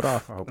finally to pull it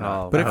off. I hope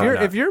not. But I hope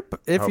not.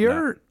 if Hope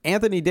you're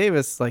Anthony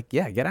Davis, like,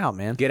 yeah, get out,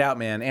 man. Get out,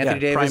 man.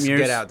 Anthony Yeah, prime Davis, years.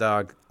 get out,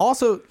 dog.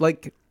 Also,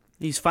 like,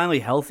 He's finally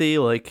healthy.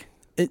 Like,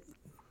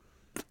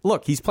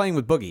 look, he's playing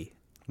with Boogie.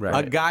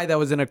 Right. A guy that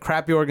was in a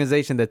crappy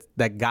organization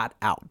that got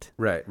out.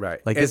 Right.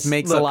 Like, this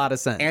makes a lot of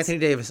sense. Anthony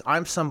Davis,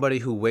 I'm somebody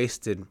who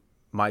wasted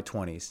my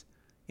 20s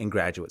in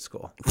graduate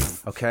school.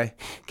 Okay?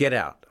 Get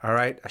out. All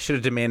right? I should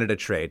have demanded a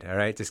trade. All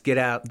right? Just get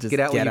out. Get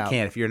out when you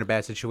can. If you're in a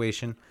bad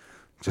situation,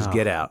 just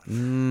get out.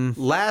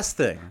 Last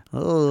thing.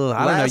 Oh,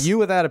 I don't know. You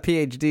without a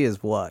PhD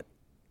is what?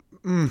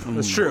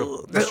 That's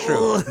true. That's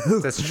true.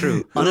 That's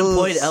true.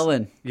 unemployed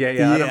Ellen. Yeah.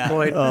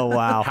 Unemployed. Oh,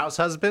 wow. House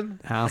husband?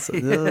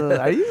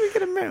 Are you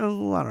gonna marry?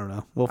 Oh, I don't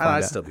know. We'll find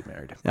I'd out. still be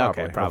married.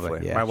 Okay, probably,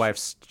 hopefully. yeah. My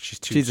wife's she's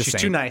a too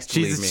saint. nice to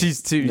leave me.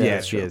 She's too. Yeah,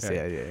 that's she true. is.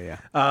 Okay.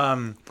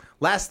 Yeah.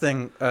 Last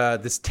thing,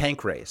 this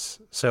tank race.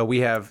 So we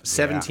have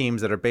 7 Yeah.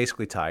 teams that are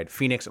basically tied: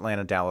 Phoenix,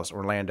 Atlanta, Dallas,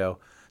 Orlando,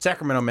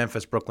 Sacramento,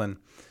 Memphis, Brooklyn.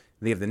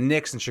 They have the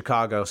Knicks and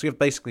Chicago. So you have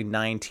basically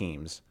 9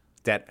 teams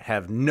that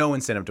have no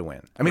incentive to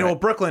win. I mean, well,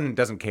 Brooklyn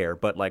doesn't care,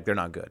 but like they're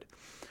not good.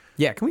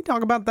 Yeah, can we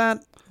talk about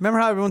that? Remember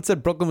how everyone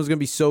said Brooklyn was going to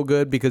be so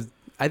good because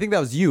I think that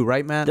was you,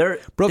 right, Matt?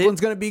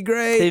 Brooklyn's going to be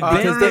great they've been-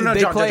 because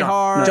they John, play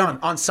hard. John,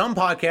 on some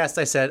podcasts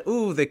I said,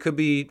 ooh, they could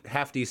be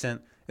half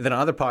decent. And then on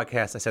other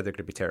podcasts I said they're going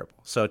to be terrible.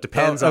 So it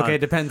depends on... Okay,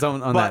 depends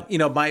on but, that. you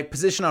know, my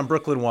position on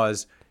Brooklyn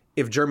was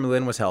if Jeremy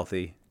Lin was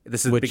healthy...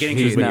 This is Which the beginning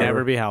he of the would year.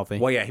 never be healthy.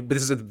 Well, yeah, but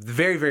this is the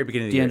very, very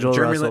beginning of the D'Angelo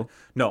year. Russell.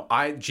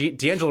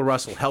 D'Angelo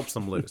Russell helps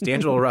them lose.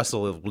 D'Angelo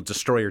Russell will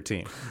destroy your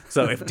team.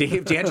 So if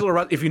D'Angelo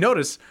Russell, if you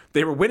notice,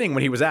 they were winning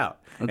when he was out,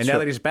 and now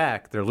that he's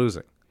back, they're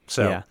losing.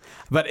 So Yeah,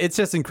 but it's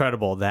just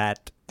incredible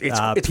that It's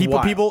people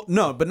wild.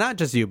 no, but not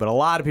just you, but a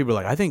lot of people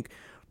are like, I think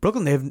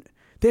Brooklyn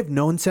they have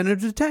no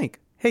incentive to tank.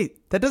 Hey,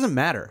 that doesn't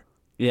matter.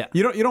 Yeah.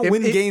 You don't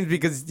win games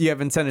because you have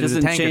incentive to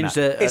Doesn't tank. change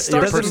or not. that.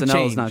 Your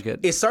personnel is not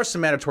good. It starts to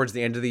matter towards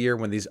the end of the year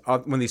when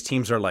these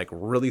teams are like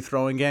really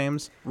throwing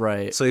games.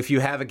 Right. So if you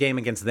have a game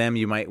against them,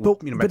 you might.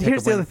 But, might but take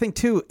here's a the win. other thing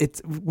too.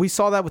 We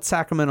saw that with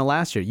Sacramento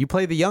last year. You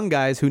play the young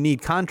guys who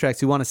need contracts,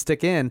 who want to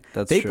stick in.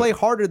 That's they true. play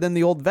harder than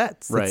the old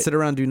vets that Right. sit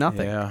around and do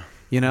nothing. Yeah.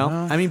 You know,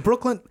 I mean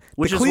Brooklyn,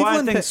 Which the is why I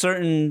Cleveland think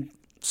Pi-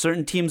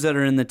 certain teams that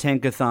are in the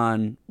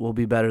tankathon will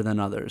be better than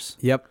others.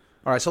 Yep.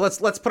 All right, so let's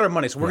put our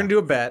money. So we're gonna do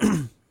a bet.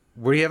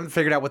 We haven't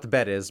figured out what the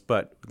bet is,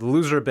 but the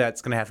loser of bet's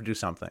gonna have to do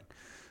something.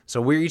 So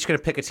we're each gonna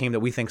pick a team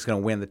that we think is gonna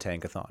win the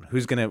tankathon.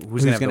 Who's gonna have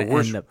gonna the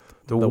worst end up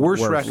the the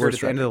worst worst record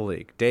at the end of the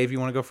league? Dave, you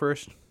want to go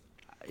first?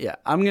 Yeah,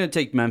 I'm going to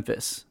take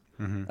Memphis.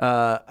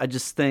 I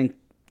just think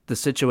the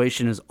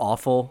situation is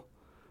awful.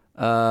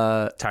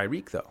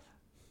 Tyreek though.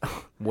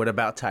 What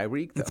about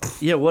Tyreek though?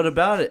 Yeah, what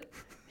about it?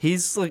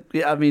 He's like,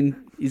 I mean,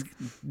 he's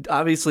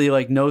obviously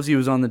like knows he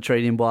was on the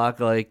trading block.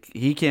 Like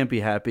he can't be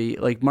happy.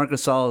 Like Marc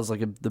Gasol is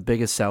like the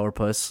biggest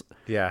sourpuss.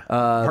 Yeah,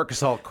 Marc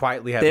Gasol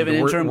quietly had They have an the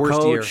interim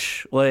worst year.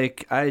 coach.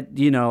 Like I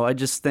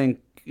just think,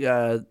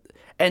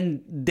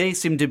 and they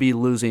seem to be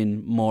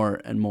losing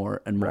more and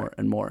more and more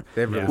and more.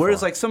 They've really Whereas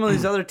fallen. like some of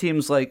these other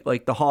teams, like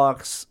the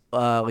Hawks,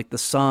 like the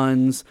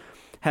Suns,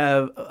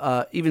 have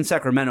even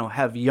Sacramento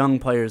have young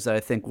players that I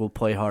think will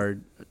play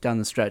hard down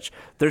the stretch.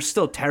 They're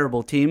still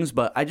terrible teams,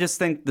 but I just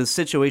think the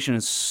situation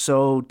is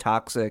so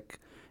toxic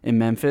in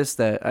Memphis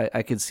that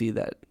I could see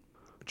that.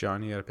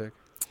 John, you got to pick.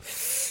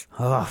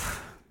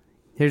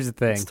 Here's the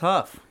thing. It's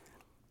tough.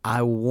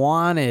 I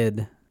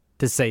wanted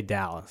to say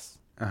Dallas.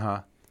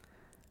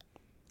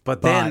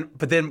 But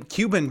then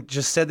Cuban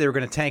just said they were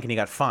going to tank and he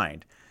got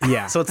fined.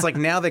 Yeah. So it's like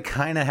now they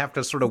kind of have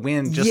to sort of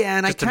win. Just, yeah,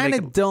 and just I kind to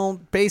of make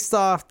don't, based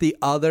off the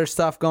other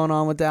stuff going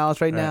on with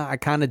Dallas right now, I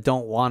kind of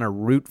don't want to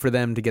root for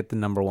them to get the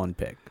number 1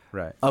 pick.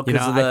 right. Oh,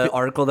 because of the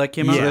article that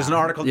came out? So there's an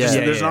article. Yeah.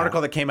 There's an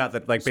article that came out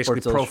that like basically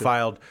Sports Illustrated.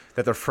 profiled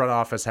that their front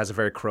office has a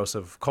very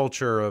corrosive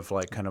culture of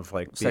like kind of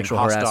like being Sexual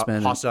hostile,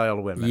 harassment. hostile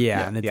to women.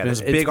 Yeah, and there's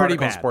a it's big pretty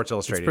article in bad. Sports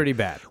Illustrated. It's pretty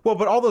bad. Well,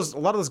 but a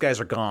lot of those guys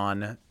are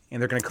gone, and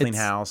they're going to clean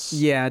house.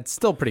 Yeah, it's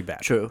still pretty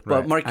bad. True,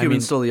 Right. but Mark I Cuban's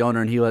mean- still the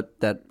owner, and he let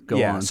that go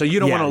Yeah. on. So you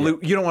don't Yeah,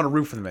 want to you don't want to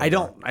root for them. I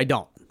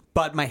don't.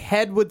 But my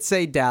head would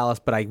say Dallas,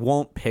 but I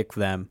won't pick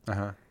them.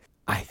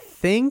 I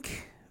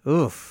think,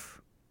 oof.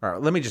 All right,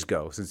 let me just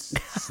go since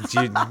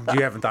you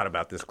haven't thought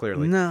about this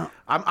clearly. No.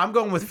 I'm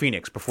going with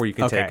Phoenix before you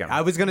can Okay, take them.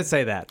 I was going to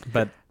say that,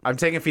 but I'm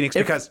taking Phoenix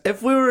because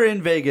if we were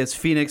in Vegas,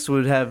 Phoenix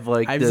would have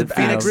like I the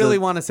Phoenix really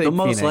want to say the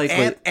most Phoenix.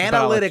 likely.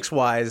 analytics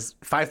wise,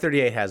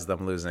 538 has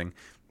them losing.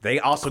 They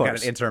also got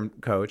course. an interim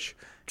coach.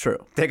 True.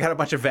 They got a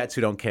bunch of vets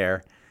who don't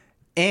care,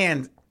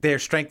 and their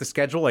strength of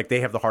schedule, like they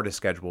have the hardest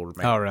schedule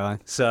remaining. Oh, really?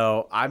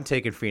 So I'm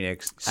taking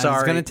Phoenix. I was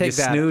Sorry, gonna take you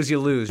that, snooze, you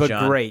lose, but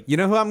John. great. You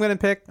know who I'm going to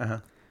pick?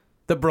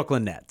 The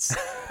Brooklyn Nets.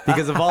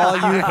 Because of all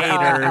you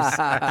haters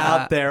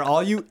out there,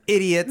 all you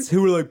idiots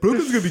who were like,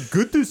 Brooklyn's going to be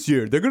good this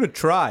year. They're going to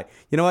try.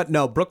 You know what?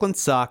 No, Brooklyn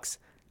sucks.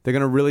 They're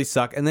going to really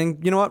suck. And then,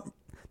 you know what?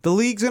 The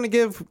league's going to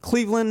give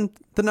Cleveland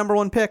the number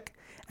 1 pick.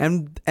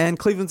 And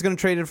Cleveland's going to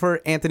trade it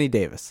for Anthony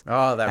Davis.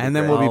 Oh, that'd be And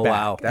then great. we'll be Oh, back.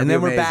 wow. That'd And be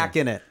then we're amazing. back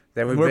in it.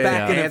 That would We're be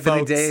back in it, Anthony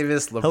folks.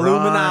 Davis, LeBron.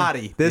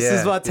 Illuminati. This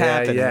is what's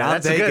happening. I'm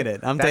That's taking good. it.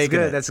 I'm That's taking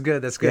good. it. That's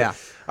good. That's good. Yeah.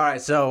 All right.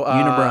 So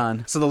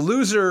Unibron. So the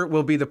loser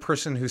will be the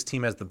person whose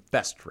team has the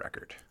best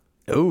record.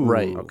 Ooh.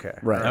 Right. Okay.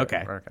 Right.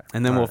 Okay.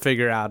 And then we'll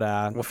figure out.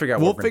 We'll figure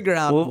out We'll what we're- figure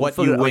out we'll what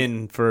figure you out-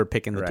 win for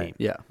picking the Right. team.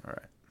 Yeah.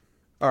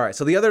 All right.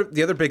 So the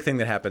other big thing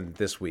that happened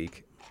this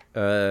week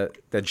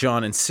that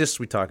John insists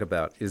we talk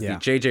about is Yeah. the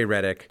JJ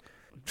Redick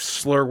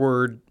slur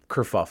word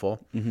kerfuffle.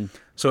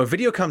 So a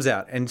video comes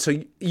out, and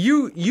so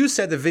you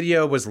said the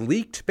video was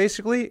leaked.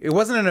 Basically, it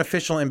wasn't an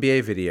official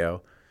NBA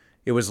video.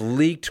 It was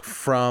leaked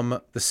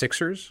from the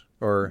Sixers,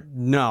 or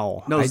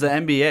No. No, it's the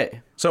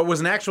NBA. so it was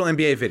an actual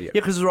NBA video.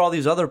 Yeah, because there were all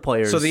these other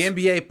players. So the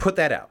NBA put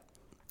that out.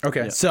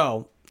 Okay.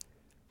 So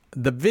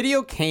the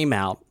video came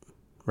out,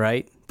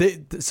 right?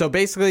 So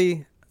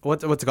basically,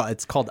 what's it called?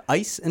 It's called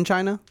ICE in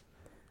China.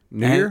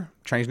 New And- Year,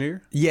 Chinese New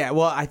Year. Yeah,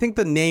 well, I think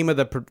the name of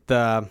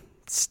the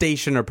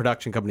station or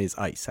production company is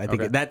ICE. I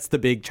think Okay. that's the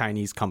big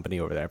Chinese company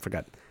over there. I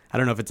forgot. I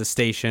don't know if it's a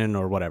station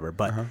or whatever,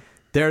 but Uh-huh.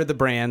 they're the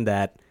brand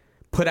that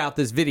put out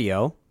this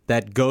video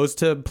that goes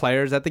to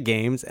players at the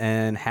games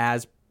and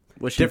has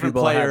wishing different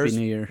people a players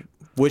Happy New Year.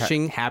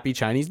 wishing Happy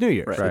Chinese New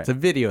Year. So Right. it's a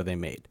video they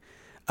made.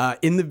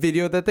 In the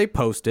video that they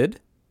posted,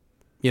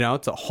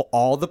 it's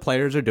all the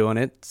players are doing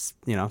it.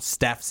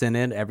 Steph's in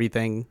it,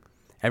 everything.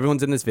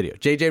 Everyone's in this video.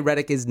 JJ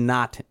Redick is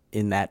not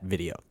in that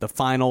video, the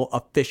final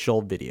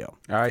official video.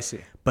 Oh, I see.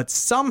 But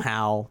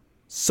somehow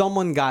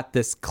someone got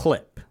this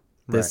clip,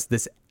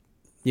 this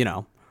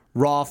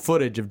raw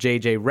footage of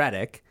JJ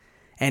Redick,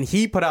 and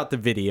he put out the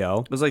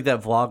video. It was like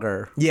that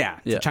vlogger. Yeah,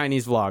 it's Yeah. a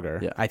Chinese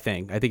vlogger. Yeah. I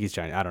think he's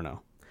Chinese. I don't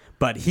know.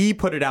 But he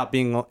put it out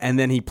and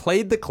then he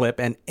played the clip,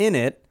 and in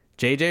it,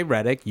 JJ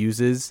Redick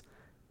uses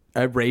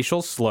a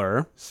racial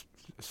slur.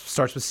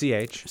 Starts with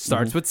CH.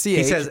 Starts with CH.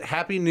 He says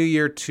Happy New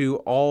Year to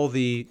all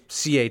the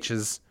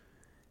CHs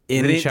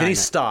in then China. he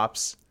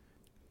stops.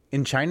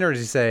 In China, or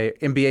does he say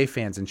NBA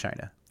fans in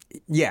China?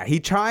 Yeah, he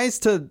tries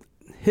to.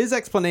 His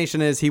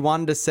explanation is he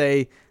wanted to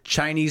say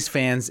Chinese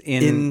fans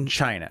in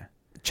China.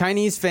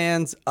 Chinese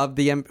fans of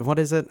the what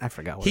is it? I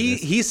forgot what it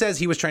is. He says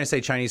he was trying to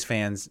say Chinese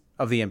fans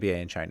of the NBA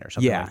in China or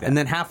something Yeah, like that. and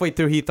then halfway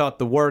through he thought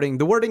the wording is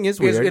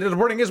Because weird. the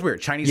wording is weird.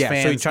 Chinese Yeah,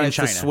 fans so he in tries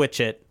China. to switch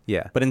it.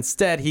 Yeah. But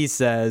instead he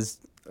says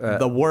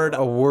the word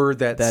a word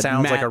that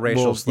sounds like a Matt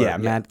racial will- slur. Yeah,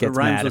 Matt gets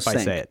rhymes mad with if I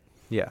sink. say it.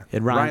 Yeah.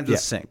 It rhymes with yeah.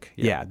 sink.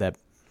 Yeah, that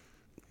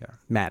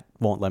Matt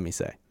won't let me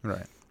say.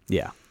 Right.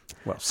 Yeah.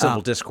 Well,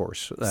 civil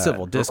discourse.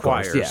 Civil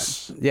discourse.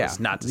 requires Yeah. us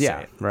not to yeah,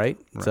 say it. Right?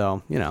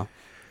 So,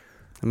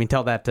 I mean,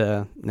 tell that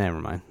to. Never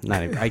mind.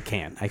 Not even, I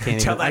can't. Tell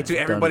even, that to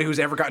everybody who's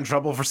ever gotten in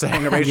trouble for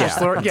saying a racial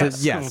slur.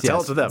 Yes. Yes.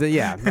 Tell it to them.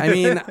 Yeah. I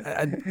mean,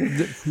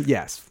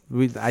 yes.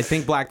 I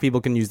think black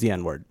people can use the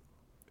N word.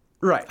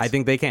 Right. I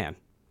think they can.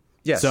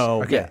 Yes.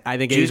 So Okay. I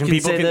think Jews Asian can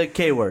people say can. the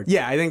K word.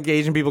 Yeah, I think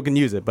Asian people can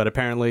use it, but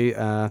apparently,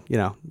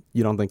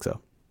 you don't think so.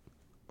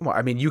 Well,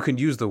 I mean, you can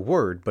use the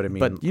word, but I mean,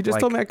 But you just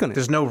told me I couldn't.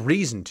 There's no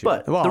reason to.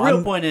 But Well, the real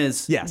I'm- point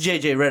is, yes.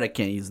 JJ Redick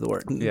can't use the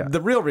word. Yeah.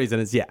 The real reason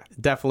is,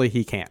 definitely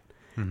he can't.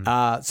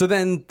 Mm-hmm. So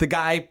then the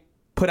guy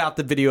put out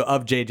the video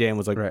of JJ and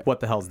was like, Right.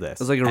 "What the hell's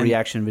this?" It was like a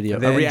reaction video.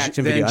 a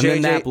reaction video, and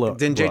then that blew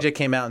Then up. JJ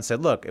came out and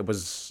said, "Look, it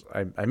was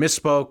I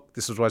misspoke.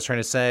 This is what I was trying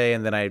to say,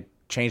 and then I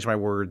changed my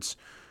words.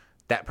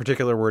 That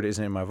particular word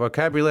isn't in my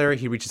vocabulary."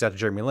 He reaches out to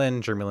Jeremy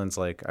Lin. Jeremy Lin's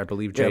like, "I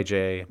believe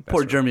JJ."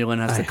 Poor Jeremy Lin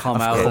has to come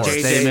out course. and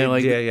JJ, say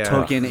like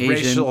token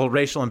Asian.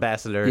 racial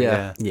ambassador.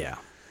 Yeah.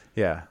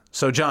 Yeah.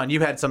 So, John, you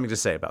had something to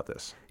say about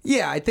this.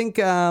 Yeah, I think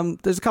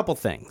there's a couple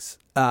things.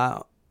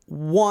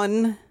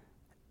 One,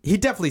 he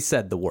definitely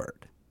said the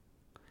word.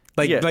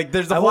 Yeah. Like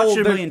there's a I whole, watched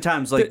it a there- million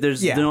times. Like,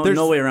 there's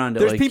no way around it.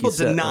 There's like people he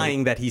said,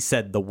 denying that he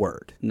said the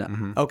word.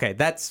 No. Okay,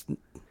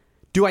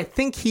 do I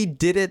think he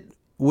did it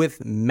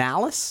with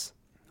malice?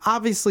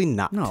 Obviously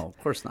not. No,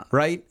 of course not.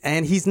 Right?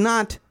 And he's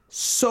not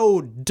so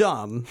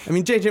dumb. I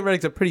mean, JJ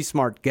Redick's a pretty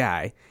smart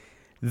guy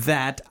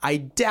that I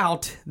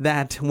doubt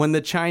that when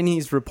the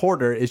Chinese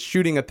reporter is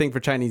shooting a thing for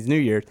Chinese New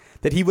Year,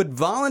 that he would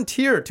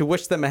volunteer to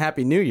wish them a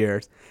Happy New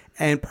Year's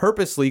and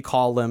purposely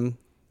call them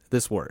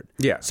this word.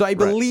 Yeah, So I right.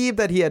 believe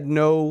that he had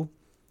no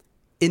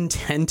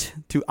intent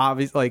to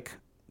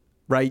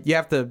right? You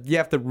have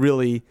to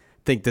really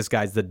think this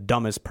guy's the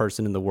dumbest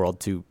person in the world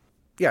to.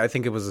 Yeah, I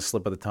think it was a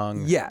slip of the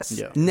tongue. Yes.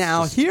 Yeah.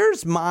 Now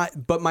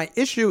my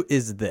issue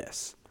is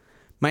this.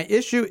 My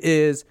issue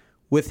is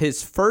with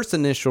his first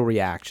initial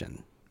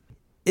reaction.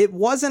 It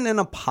wasn't an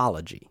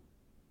apology.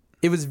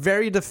 It was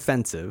very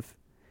defensive,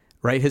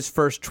 right? His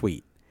first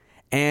tweet.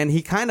 And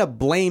he kind of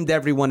blamed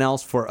everyone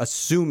else for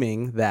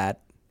assuming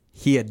that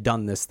he had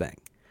done this thing.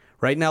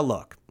 Right now,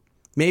 look,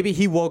 Maybe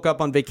he woke up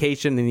on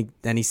vacation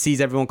and he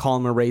sees everyone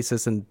calling him a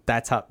racist, and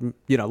that's how,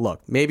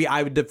 look, maybe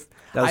I would... That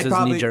was his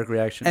knee-jerk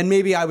reaction. And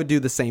maybe I would do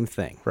the same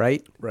thing,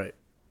 right? Right.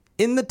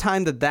 In the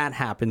time that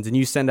happens and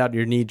you send out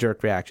your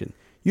knee-jerk reaction,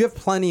 you have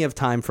plenty of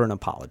time for an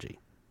apology,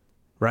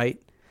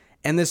 right?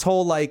 And this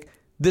whole, like,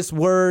 this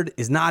word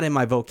is not in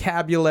my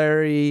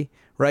vocabulary,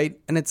 right?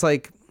 And it's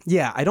like,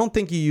 yeah, I don't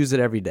think you use it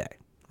every day,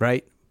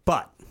 right?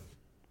 But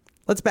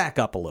let's back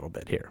up a little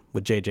bit here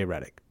with JJ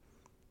Redick.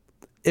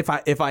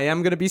 If I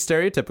am going to be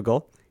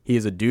stereotypical, he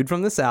is a dude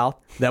from the South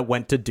that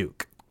went to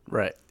Duke.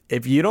 Right.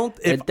 If you don't...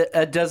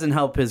 It doesn't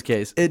help his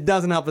case. It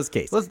doesn't help his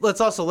case.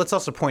 Let's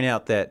also point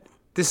out that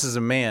this is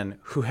a man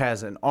who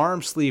has an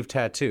arm sleeve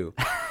tattoo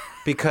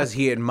because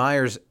he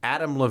admires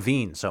Adam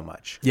Levine so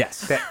much.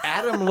 Yes. That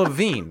Adam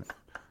Levine,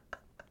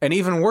 an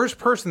even worse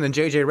person than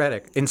JJ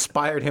Redick,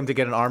 inspired him to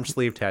get an arm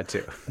sleeve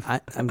tattoo.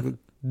 I'm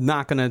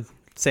not going to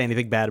say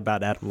anything bad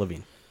about Adam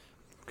Levine.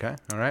 Okay.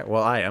 All right.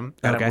 Well, I am.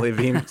 Adam Okay.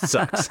 Levine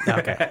sucks.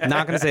 Okay.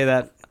 Not going to say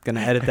that. Going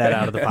to edit that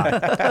out of the pod.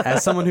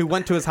 As someone who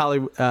went to his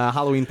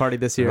Halloween party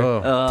this year,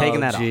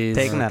 taking that geez.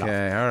 off. Taking that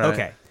Okay, off. all right.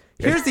 Okay.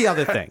 Here's the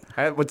other thing.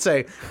 I would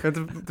say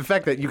the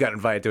fact that you got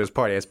invited to his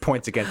party has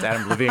points against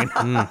Adam Levine.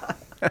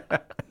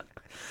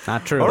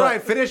 Not true. All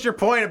right. Finish your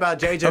point about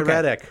JJ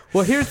Redick.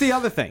 Well, here's the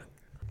other thing.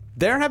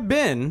 There have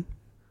been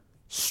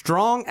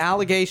strong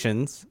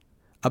allegations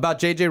about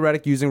JJ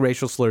Redick using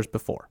racial slurs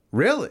before.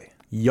 Really?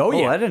 Yo,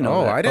 yeah. I didn't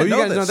know that. I didn't you know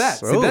guys know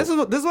that. this. See, this is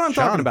what I'm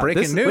John, talking about.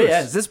 breaking This- news. Wait,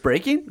 is this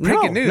breaking?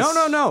 Breaking news.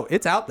 No.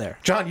 It's out there.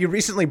 John, you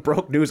recently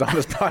broke news on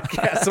this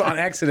podcast on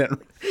accident.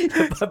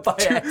 By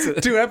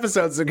accident. 2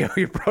 episodes ago,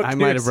 you broke news. I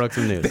might have broke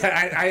some news.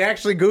 I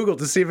actually Googled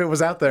to see if it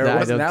was out there. It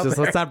wasn't out there.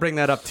 Let's not bring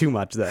that up too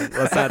much. Then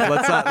let's let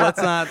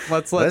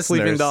Listeners,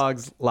 sleeping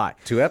dogs lie.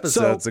 2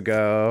 episodes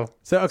ago.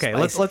 So okay,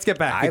 let's get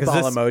back. because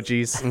Eyeball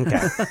this-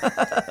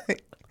 emojis. Okay.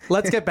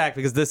 Let's get back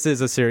because this is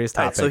a serious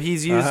Right, topic. so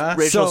he's used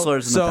racial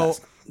slurs in the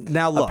past.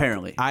 Now look,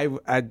 Apparently. I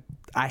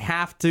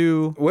have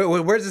to.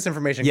 Where's this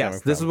information coming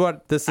Yes,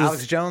 from? this is.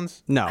 Alex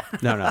Jones? No.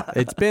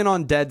 It's been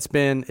on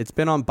Deadspin. It's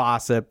been on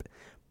Bossip,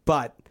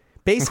 but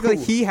basically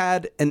he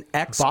had an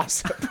ex.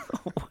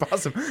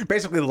 Bossip.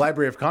 Basically the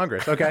Library of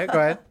Congress. Okay, go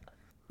ahead.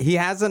 He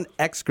has an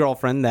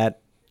ex-girlfriend that.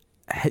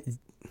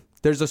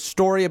 There's a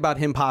story about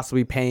him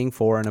possibly paying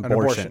for an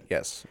abortion.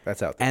 Yes,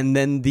 that's out there. And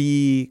then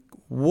the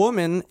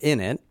woman in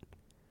it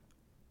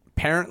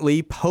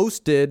apparently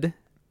posted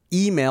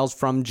emails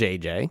from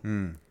JJ.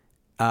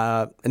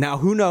 Now,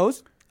 who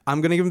knows?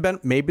 I'm going to give him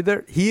maybe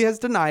he has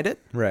denied it.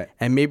 Right.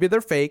 And maybe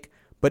they're fake.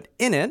 But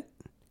in it,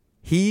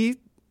 he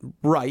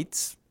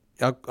writes,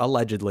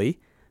 allegedly,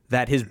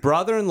 that his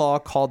brother-in-law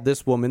called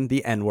this woman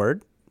the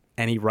N-word.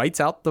 And he writes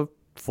out the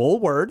full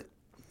word.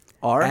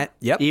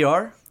 Yep.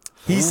 ER?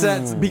 He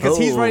says, because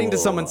he's writing to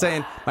someone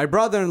saying, my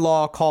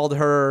brother-in-law called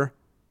her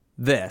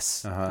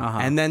this.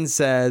 And then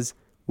says,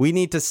 we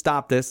need to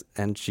stop this.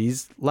 And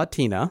she's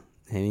Latina.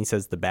 And he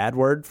says the bad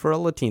word for a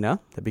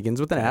Latina that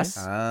begins with an S.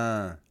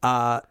 And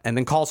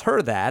then calls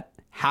her that.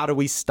 How do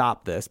we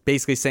stop this?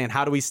 Basically saying,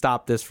 how do we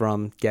stop this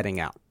from getting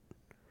out?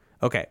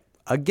 Okay.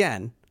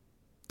 Again,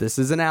 this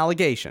is an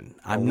allegation.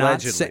 I'm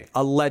not saying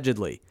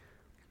allegedly,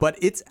 but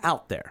it's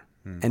out there.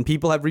 And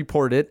people have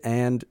reported,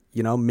 and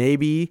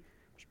maybe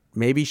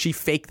she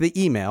faked the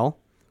email,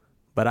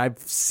 but I've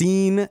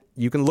seen,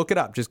 you can look it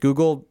up. Just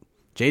Google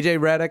JJ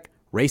Redick,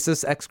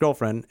 racist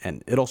ex-girlfriend,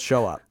 and it'll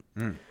show up.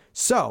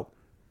 So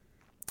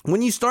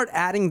when you start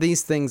adding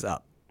these things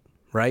up,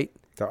 right?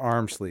 The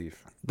arm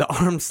sleeve. The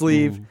arm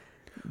sleeve.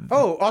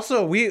 Oh,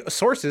 also,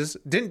 sources,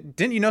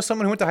 didn't you know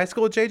someone who went to high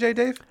school with JJ,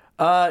 Dave?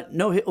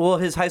 No.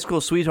 His high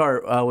school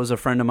sweetheart was a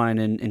friend of mine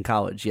in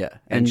college. Yeah,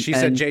 And she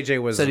said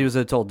JJ was... said he was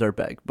a total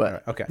dirtbag.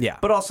 But Okay. Yeah.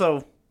 but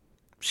also,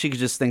 she could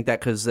just think that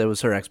because it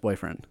was her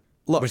ex-boyfriend.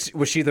 Look,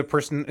 Was she the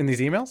person in these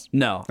emails?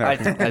 No,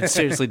 I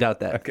seriously doubt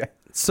that. Okay.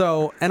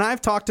 so, and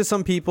I've talked to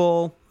some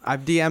people,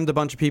 I've DM'd a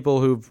bunch of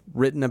people who've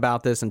written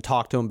about this and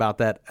talked to them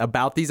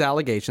about these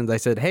allegations. I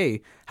said,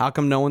 hey, how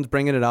come no one's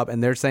bringing it up?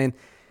 And they're saying,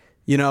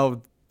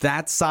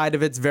 that side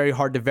of it's very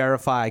hard to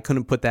verify. I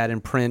couldn't put that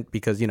in print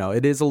because,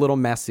 it is a little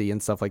messy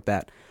and stuff like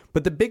that.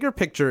 But the bigger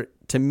picture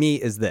to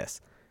me is this.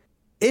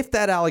 If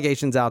that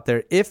allegation's out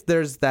there, if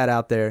there's that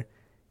out there,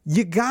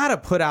 you got to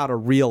put out a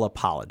real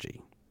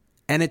apology.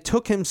 And it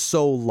took him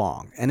so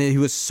long. And he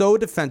was so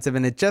defensive.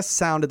 And it just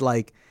sounded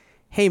like,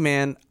 hey,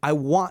 man,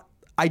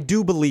 I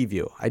do believe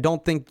you. I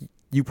don't think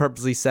you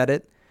purposely said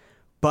it.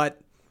 But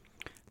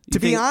to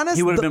be honest,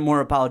 he would have been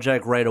more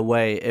apologetic right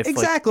away if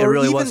exactly, it or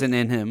really even- wasn't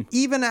in him.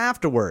 even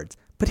afterwards.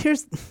 But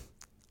here's,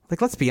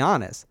 let's be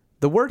honest.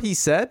 The word he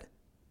said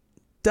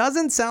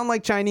doesn't sound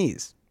like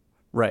Chinese.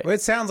 Right. Well,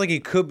 it sounds like he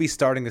could be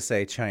starting to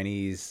say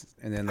Chinese,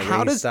 and then the How way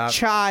he does stopped...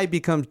 chai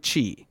become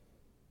chi?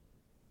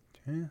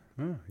 You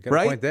got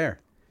right? a point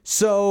there.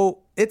 So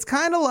it's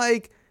kind of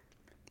like,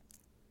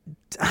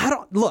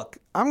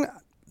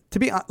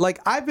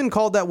 I've been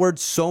called that word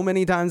so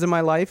many times in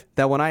my life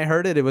that when I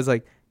heard it, it was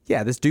like,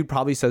 yeah, this dude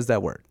probably says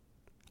that word.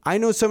 I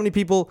know so many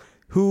people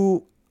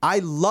who I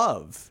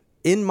love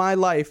in my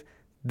life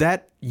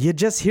that you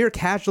just hear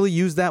casually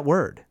use that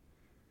word.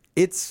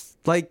 it's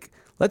like,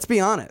 let's be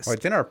honest. Wait,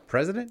 didn't our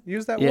president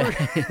use that Yeah.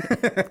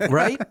 word?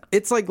 Right?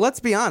 It's like, let's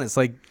be honest.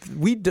 Like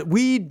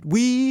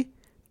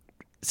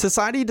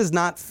society does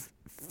not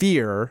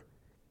fear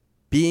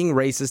being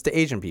racist to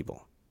Asian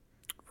people.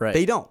 Right.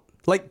 They don't.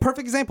 Like,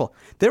 perfect example.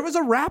 There was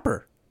a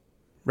rapper,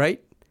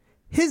 right?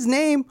 His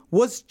name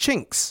was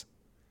Chinks.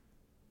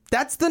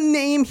 That's the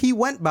name he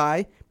went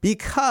by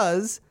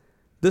because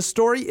the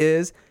story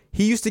is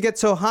he used to get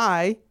so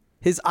high,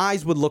 his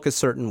eyes would look a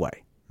certain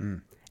way.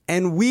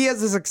 And we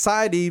as a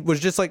society was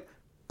just like,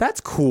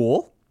 that's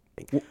cool.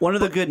 One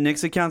of the good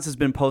Knicks accounts has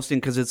been posting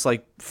because it's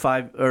like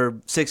 5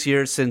 or 6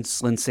 years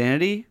since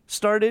Linsanity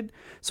started.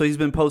 So he's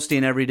been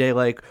posting every day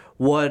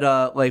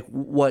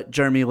what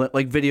Jeremy Lin,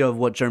 like video of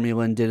what Jeremy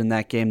Lin did in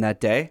that game that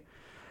day.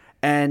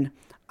 And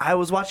I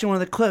was watching one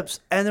of the clips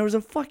and there was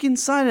a fucking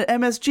sign at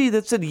MSG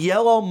that said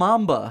Yellow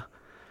Mamba.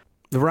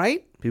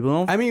 Right? People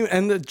don't. I mean,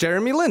 and the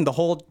Jeremy Lin, the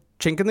whole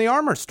chink in the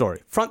armor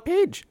story, front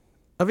page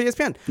of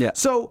ESPN. Yeah.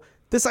 So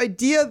this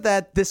idea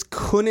that this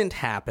couldn't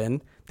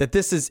happen, that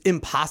this is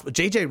impossible.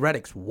 JJ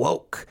Redick's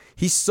woke.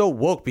 He's so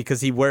woke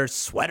because he wears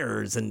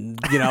sweaters and,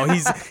 you know,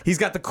 he's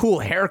got the cool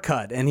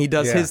haircut and he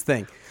does his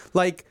thing.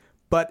 Like,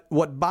 but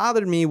what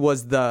bothered me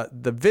was the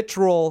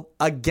vitriol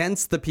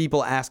against the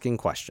people asking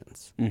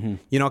questions. Mm-hmm.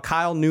 You know,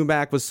 Kyle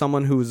Newback was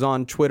someone who was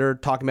on Twitter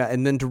talking about,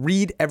 and then to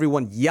read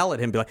everyone yell at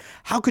him, be like,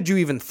 how could you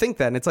even think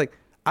that? And it's like,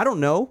 I don't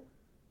know.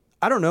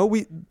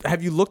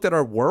 Have you looked at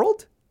our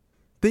world?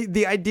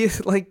 The idea,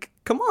 like,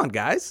 come on,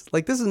 guys.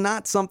 Like, this is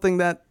not something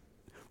that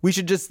we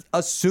should just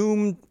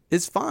assume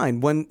is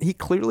fine when he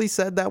clearly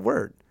said that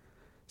word.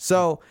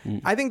 So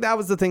I think that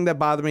was the thing that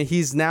bothered me.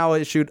 He's now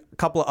issued a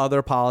couple of other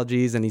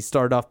apologies and he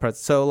started off press.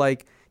 So,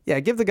 like, yeah,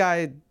 give the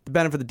guy the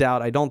benefit of the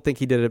doubt. I don't think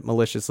he did it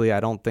maliciously. I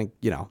don't think,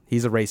 you know,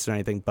 he's a racist or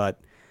anything, but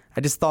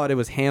I just thought it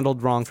was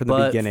handled wrong from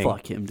the beginning.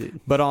 Fuck him, dude.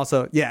 But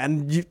also, yeah,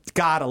 and you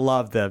gotta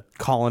love the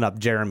calling up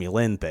Jeremy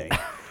Lin thing.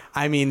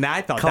 I mean,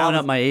 I thought Calling that was,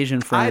 up my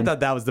Asian friend. I thought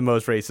that was the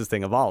most racist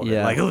thing of all of it.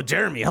 Yeah. Like, oh,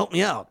 Jeremy, help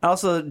me out.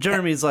 Also,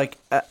 Jeremy's like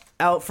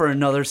out for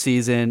another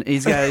season.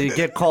 He's got to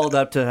get called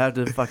up to have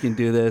to fucking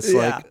do this.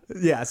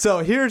 Yeah. So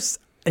here's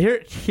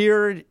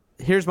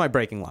my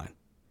breaking line.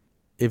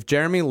 If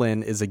Jeremy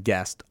Lin is a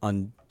guest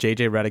on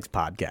JJ Redick's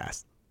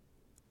podcast,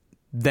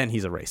 then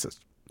he's a racist.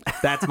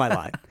 That's my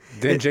line.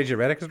 Then JJ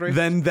Redick is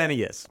racist? Then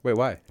he is. Wait,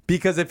 why?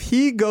 Because if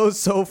he goes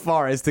so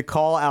far as to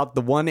call out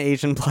the one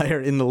Asian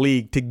player in the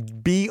league to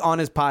be on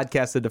his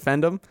podcast to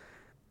defend him,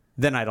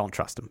 then I don't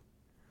trust him.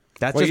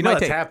 That's Well, just you know my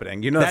that's take.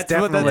 happening. You know that's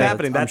definitely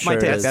happening. That's my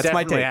sure take. it is. That's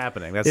my definitely take.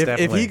 happening. That's if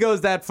definitely. he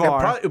goes that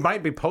far, It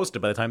might be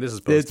posted by the time this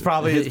is posted. it's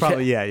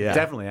probably yeah.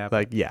 Definitely happening.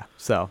 Like, yeah.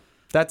 So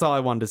that's all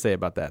I wanted to say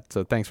about that.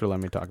 So thanks for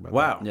letting me talk about that.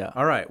 Wow. Yeah.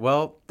 All right.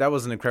 Well, that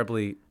was an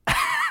incredibly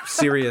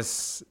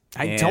serious.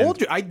 I told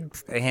you.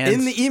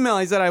 In the email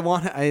I said I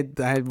want to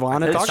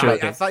talk about I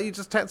this. thought you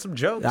just had some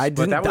jokes. I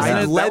but didn't. that I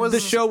was, led that was, the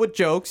show with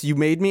jokes. You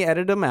made me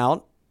edit them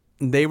out.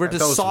 They were to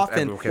those-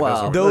 soften. okay,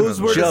 Wow.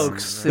 Those were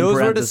jokes. Those were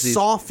to parentheses.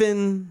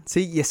 soften.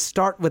 See, you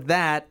start with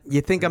that.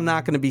 You think I'm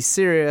not going to be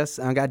serious.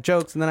 I got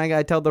jokes, and then I got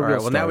to tell the All real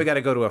right. Well, story. now we got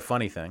to go to a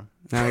funny thing.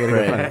 Now we got to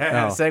go. funny.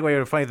 Oh. Segue to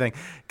a funny thing.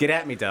 Get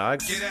at me,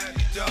 dog. Get at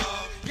me, dog.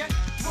 Get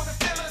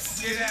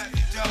at me,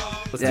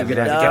 dog. Let's Yeah, do get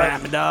at me, dog. get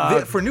at me,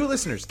 dog. For new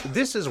listeners,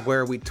 this is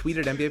where we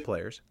tweeted NBA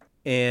players,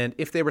 and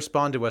if they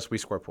respond to us, we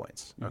score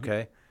points.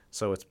 Okay.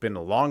 So it's been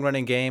a long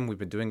running game. We've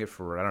been doing it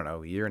for, I don't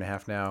know, a year and a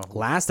half now.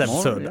 Last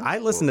episode, I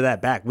listened to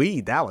that back.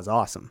 That was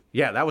awesome.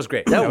 Yeah, that was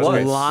great. That was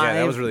great. live Yeah,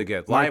 that was really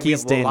good.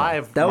 Marquise Daniels.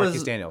 Live That Marquise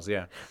was- Daniels,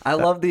 yeah. I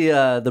love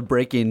the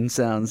breaking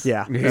sounds.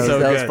 Yeah, that was, so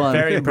that was good. fun.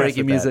 Very impressed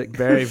breaking with that. music.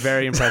 Very,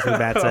 very impressed with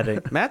Matt's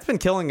editing. Matt's been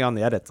killing on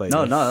the edits lately.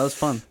 No, that was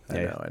fun. I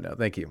know.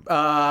 Thank you.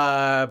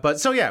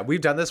 But so, yeah,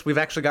 we've done this. We've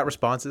actually got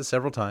responses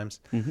several times.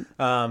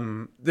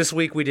 This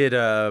week we did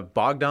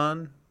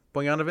Bogdan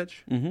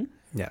Bojanovic.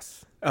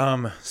 Yes.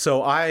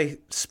 So I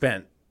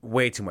spent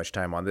way too much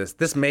time on this.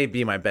 This may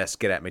be my best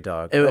Get At Me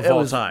Dog It of all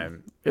was-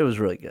 time. It was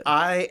really good.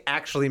 I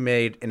actually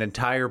made an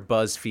entire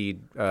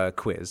BuzzFeed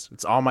quiz.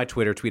 It's on my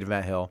Twitter, tweet of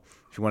Matt Hill,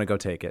 if you want to go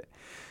take it.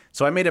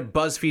 So I made a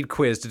BuzzFeed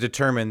quiz to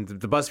determine,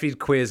 the BuzzFeed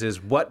quiz is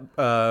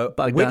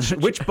Bogdanovich.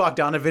 which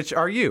Bogdanovich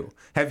are you?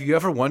 Have you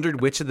ever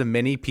wondered which of the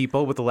many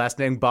people with the last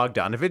name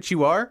Bogdanovich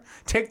you are?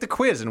 Take the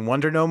quiz and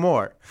wonder no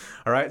more.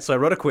 All right, so I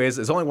wrote a quiz.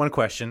 There's only one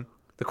question.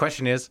 The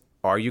question is,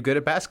 are you good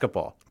at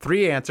basketball?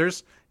 3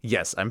 answers.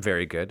 Yes, I'm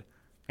very good.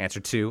 Answer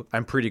 2,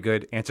 I'm pretty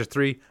good. Answer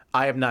 3,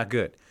 I am not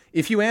good.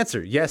 If you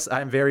answer, yes,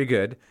 I'm very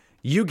good,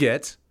 you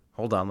get,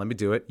 hold on, let me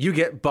do it. You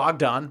get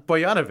Bogdan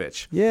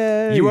Bojanovic.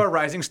 Yay. You are a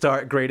rising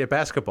star, great at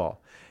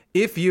basketball.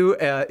 If you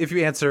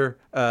answer,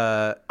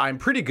 I'm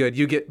pretty good,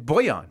 you get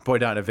Bojan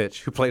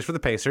Bojanovic, who plays for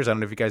the Pacers. I don't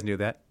know if you guys knew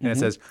that. And it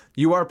says,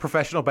 you are a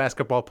professional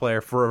basketball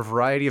player for a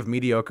variety of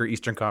mediocre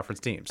Eastern Conference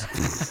teams.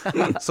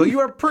 So you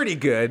are pretty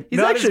good. He's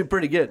Not actually as,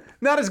 pretty good.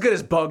 not as good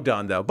as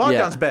Bogdan, though.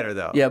 Bogdan's better,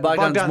 though. Yeah,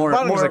 Bogdan's more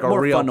like a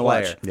more real fun to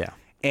player. watch. Yeah.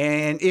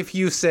 And if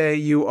you say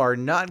you are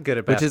not good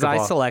at Which is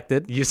basketball, I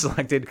selected.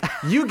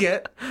 you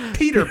get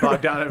Peter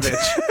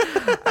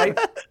Bogdanovich.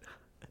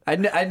 I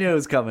knew it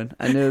was coming.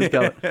 And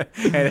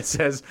it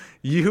says,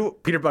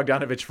 Peter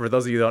Bogdanovich, for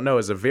those of you who don't know,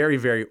 is a very,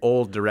 very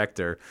old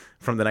director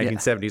from the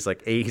 1970s.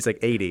 Like he's like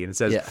 80. And it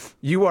says,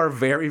 you are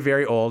very,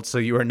 very old, so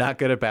you are not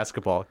good at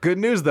basketball. Good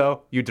news,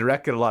 though. You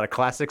directed a lot of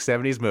classic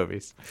 70s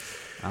movies.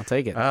 I'll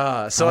take it.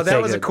 So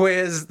that was a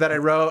quiz that I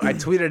wrote. I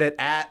tweeted it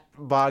at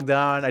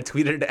Bogdan. I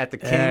tweeted it at the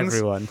Kings.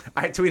 Everyone.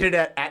 I tweeted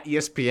it at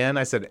ESPN.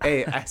 I said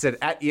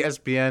at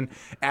ESPN,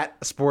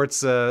 at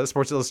Sports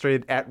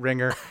Illustrated, at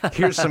Ringer.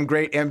 Here's some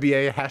great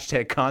NBA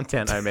hashtag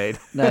content I made.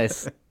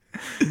 Nice.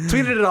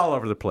 Tweeted it all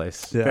over the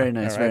place. Yeah. Very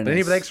nice. All Very right. nice.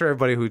 Anyway, thanks for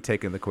everybody who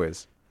taken the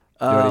quiz.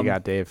 What do you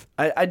got, Dave?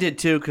 I did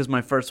too because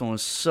my first one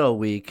was so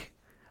weak.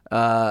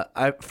 There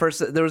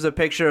was a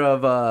picture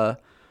of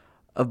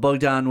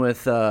Bogdan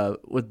with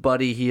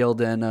Buddy Hield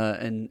and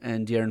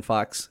De'Aaron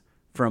Fox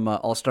from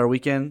All-Star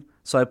Weekend.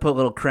 So I put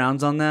little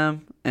crowns on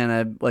them, and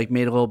I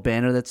made a little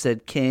banner that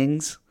said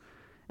Kings,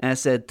 and I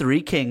said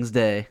 3 Kings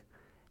Day,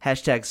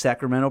 hashtag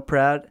Sacramento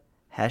Proud,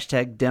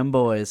 hashtag Dem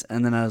Boys,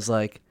 and then I was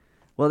like,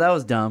 well, that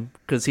was dumb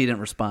because he didn't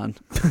respond,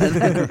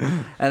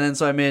 and then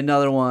so I made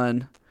another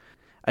one.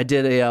 I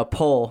did a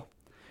poll,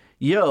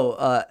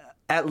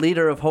 at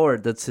Leader of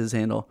Horde, that's his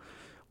handle.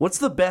 What's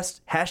the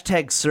best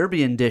hashtag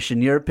Serbian dish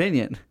in your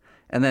opinion?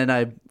 And then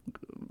I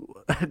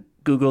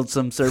Googled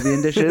some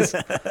Serbian dishes.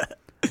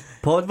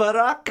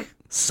 Podvarak,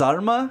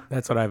 sarma,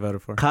 That's what I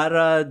voted for.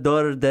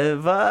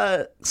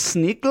 Karadordeva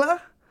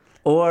snikla,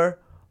 or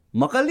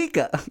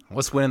makalika.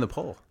 What's winning the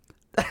poll?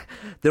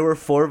 There were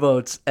 4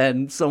 votes,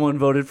 and someone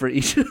voted for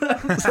each of them.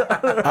 When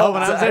I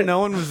was there, no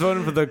one was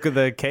voting for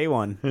the K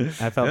one.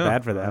 I felt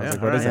bad for that. I was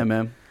like, what is Yeah, it?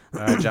 man. All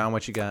right, John,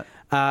 what you got?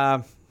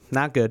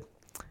 Not good.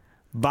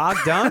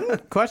 Bogdan?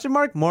 Question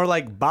mark? More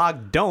like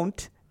Bog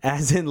don't,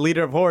 as in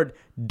Leader of Horde.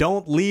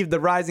 Don't leave the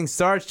Rising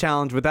Stars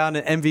Challenge without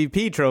an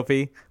MVP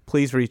trophy.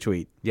 Please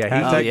retweet. Yeah,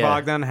 hashtag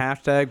Bogdan,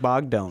 hashtag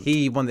Bog don't.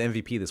 He won the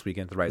MVP this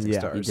weekend for the Rising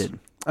Stars. he did.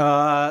 And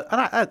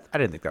I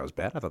didn't think that was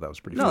bad. I thought that was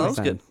pretty No, funny. that was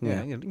good.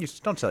 Yeah, you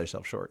just don't sell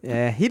yourself short.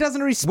 Yeah, he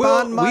doesn't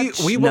respond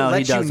much. We will No, he let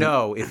you doesn't.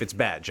 know if it's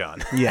bad,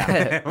 John.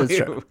 Yeah. That's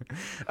true.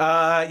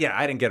 Yeah,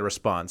 I didn't get a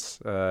response.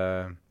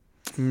 No.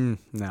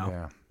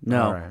 Yeah.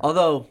 No. All right.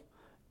 Although,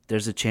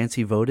 there's a chance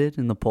he voted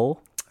in the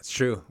poll. It's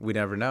true. We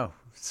never know.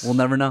 We'll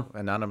never know.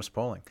 Anonymous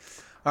polling.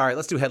 All right,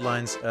 let's do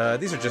headlines.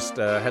 These are just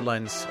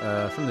headlines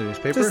from the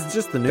newspaper.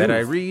 Just the news. That I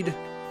read.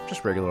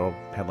 Just regular old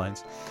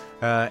headlines.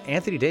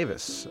 Anthony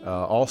Davis,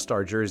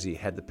 All-Star jersey,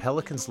 had the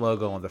Pelicans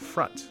logo on the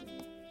front,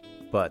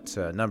 but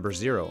number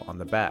 0 on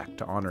the back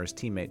to honor his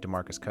teammate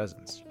DeMarcus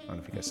Cousins. I don't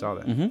know if you guys saw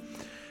that.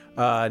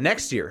 Mm-hmm.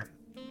 Next year,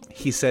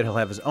 he said he'll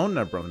have his own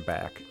number on the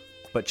back,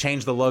 but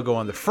change the logo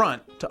on the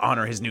front to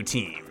honor his new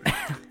team.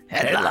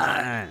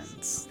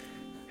 Headlines.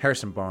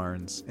 Harrison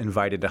Barnes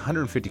invited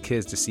 150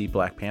 kids to see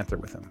Black Panther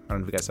with him. I don't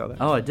know if you guys saw that.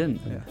 Oh, I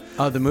didn't.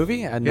 Oh, the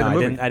movie? No, the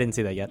movie. I didn't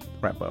see that yet.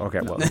 Right. Well, okay.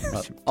 Well,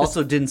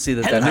 Also, didn't see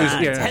that.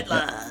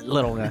 news.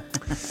 Little guy.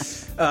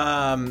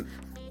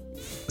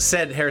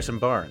 Said Harrison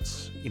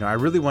Barnes, I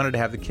really wanted to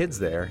have the kids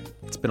there.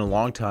 It's been a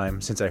long time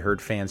since I heard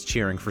fans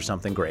cheering for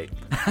something great.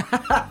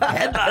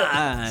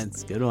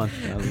 Headlines. Good one.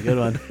 That was a good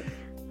one.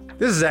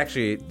 This is a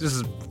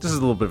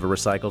little bit of a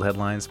recycled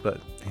headlines,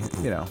 but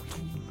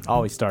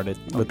Always started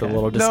with a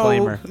little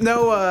disclaimer.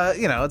 No,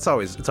 it's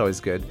always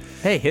good.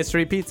 Hey,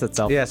 history repeats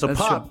itself. Yeah. So That's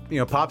Pop,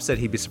 Pop said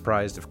he'd be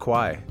surprised if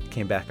Kawhi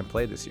came back and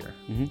played this year.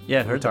 Mm-hmm. Yeah,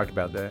 I We heard talked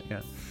about that.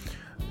 Yeah.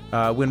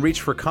 When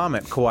reached for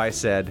comment, Kawhi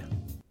said,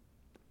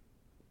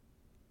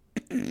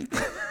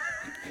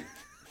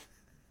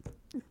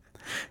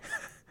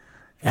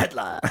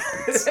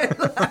 Headlines.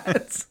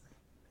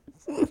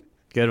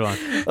 Good one.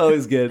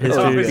 Always good.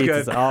 History Always repeats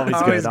good. is always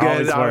Always good. good.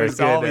 Always Always works.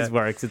 good. Always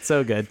works. It's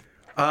so good.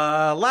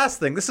 last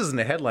thing, this isn't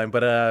a headline,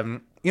 but I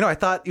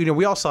thought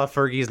we all saw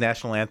Fergie's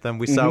national anthem.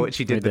 We saw what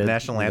she did We to the did.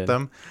 national We did.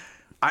 anthem.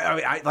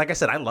 I like I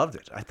said, I loved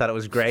it. I thought it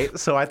was great.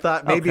 So I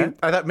thought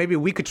maybe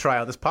we could try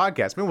on this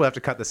podcast. Maybe we'll have to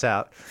cut this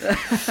out.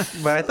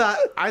 But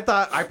I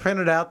thought I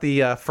printed out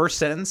the first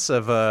sentence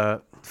of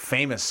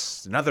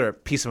another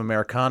piece of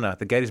Americana,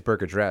 the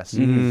Gettysburg Address,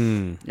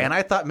 and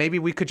I thought maybe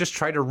we could just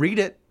try to read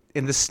it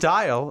in the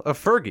style of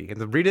Fergie,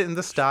 and read it in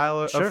the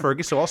style of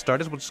Fergie. So I'll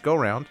start. We'll just go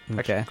around.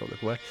 Okay. Actually, go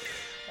this way.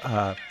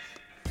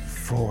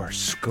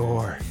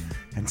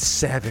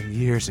 407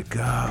 years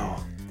ago.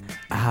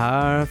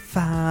 Our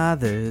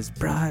fathers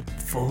brought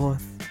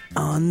forth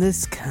on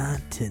this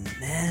continent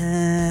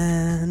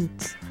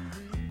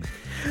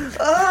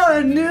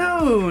A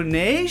new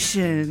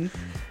nation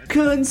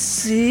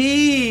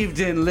conceived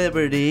in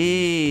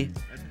liberty.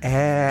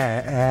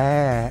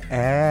 And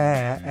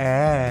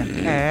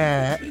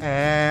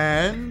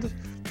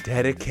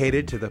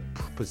dedicated to the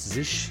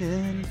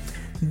proposition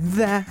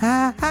that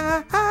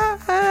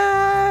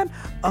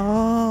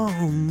all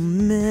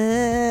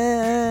men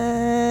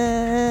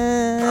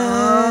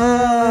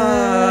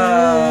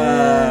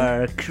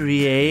Are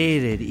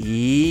created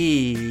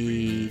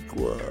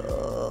equal.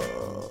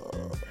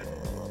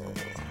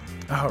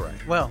 All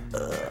right. Well,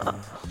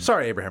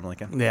 Sorry, Abraham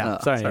Lincoln. Yeah,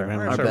 sorry,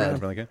 Abraham. Sorry, bad.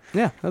 Abraham Lincoln.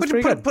 Yeah, that's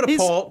pretty good. Put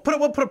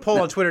a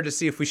poll on Twitter to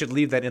see if we should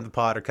leave that in the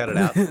pod or cut it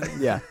out.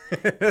 Yeah.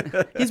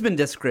 He's been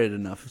desecrated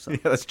enough. So. Yeah,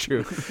 that's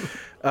true.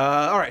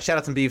 All right, shout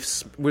outs and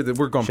beefs. We're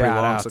going pretty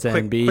long. Shout-outs So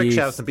and quick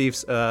shout outs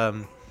beefs. and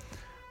beefs.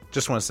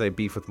 Just want to say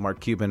beef with Mark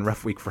Cuban.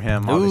 Rough week for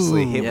him.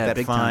 Obviously, hit yeah, with that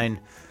big fine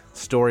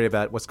story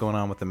about what's going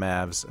on with the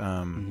Mavs.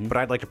 But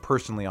I'd like to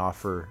personally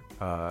offer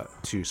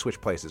to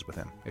switch places with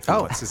him if he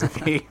wants.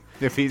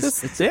 If he's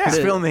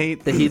feeling the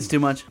heat. The heat's too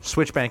much.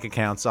 Switch bank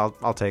accounts. I'll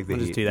take the We'll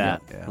heat. just do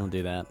that. Yeah. We'll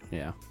do that.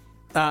 Yeah.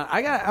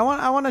 I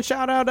want to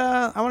shout out.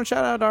 I want to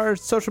shout out our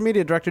social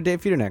media director,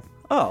 Dave Feudernick.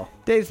 Oh,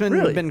 Dave's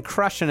really? been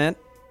crushing it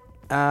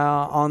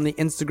on the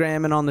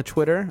Instagram and on the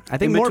Twitter. I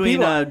think in more between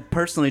people.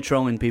 personally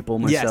trolling people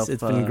myself. Yes,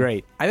 it's been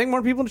great. I think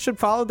more people should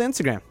follow the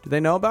Instagram. Do they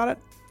know about it?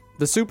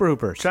 The Super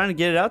Hoopers. Trying to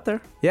get it out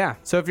there. Yeah.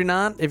 So if you're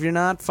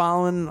not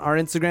following our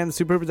Instagram, the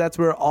Super Hoopers, that's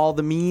where all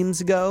the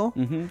memes go.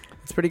 Mm-hmm.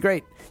 It's pretty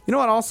great. You know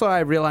what? Also, I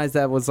realized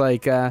that was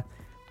like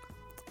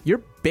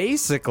you're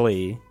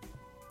basically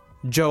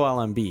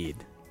Joel Embiid,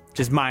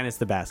 just minus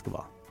the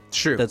basketball.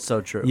 True. That's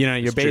so true. You know,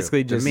 you're It's true.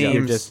 basically The just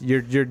memes.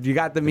 you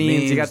got the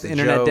memes, you got memes, the the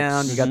internet jokes.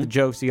 down, you got the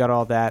jokes, you got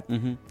all that.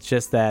 It's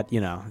just that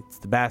it's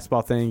the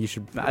basketball thing. You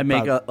should. I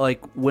make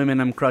like women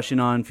I'm crushing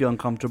on feel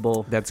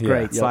uncomfortable. That's Yeah.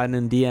 great. Yep. Sliding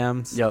in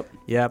DMs.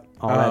 Yep.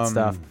 All that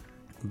stuff.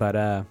 But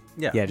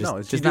Yeah, just no,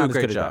 just you do not a as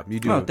great good as job. that. You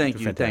do. Oh, a thank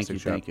you. fantastic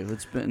job.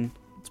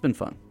 It's been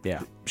fun.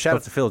 Yeah. Shout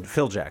out to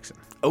Phil Jackson.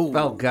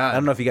 Oh God. I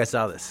don't know if you guys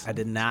saw this. I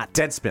did not.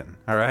 Deadspin.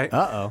 All right.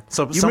 Uh-oh.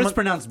 So You someone,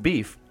 mispronounced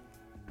beef.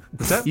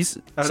 What's that?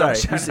 Oh, sorry.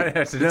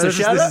 This This a is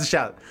shout-out? a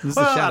shout. This is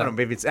a Well, I shout-out. don't know.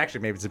 Maybe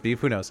it's a beef.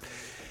 Who knows?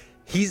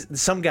 He's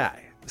some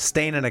guy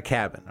staying in a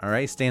cabin. All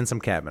right, staying in some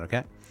cabin.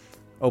 Okay.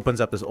 Opens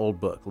up this old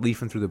book,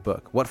 leafing through the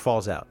book. What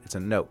falls out? It's a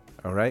note.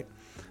 All right.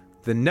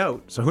 The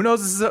note. So who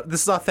knows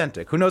this is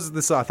authentic? Who knows if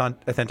this is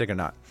authentic or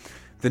not?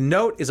 The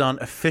note is on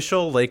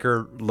official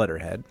Laker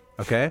letterhead.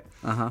 Okay.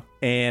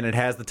 And it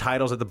has the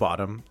titles at the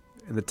bottom,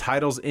 and the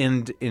titles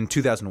end in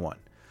 2001.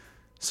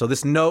 So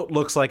this note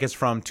looks like it's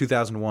from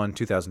 2001,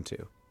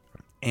 2002.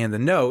 And the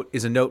note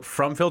is a note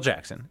from Phil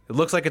Jackson. It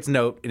looks like it's a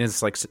note in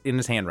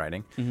his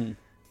handwriting.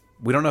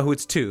 We don't know who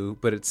it's to,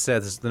 but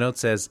the note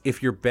says,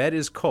 "If your bed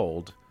is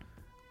cold,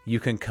 you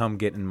can come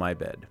get in my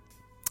bed."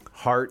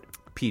 Heart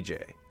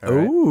PJ. All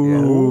right?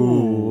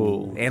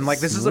 Ooh. Yeah. And like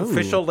this is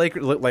official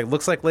Laker,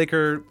 looks like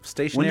Laker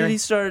stationery. When did he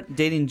start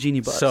dating Jeannie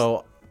Buss?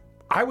 So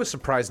I was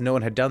surprised no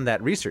one had done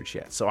that research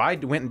yet. So I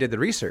went and did the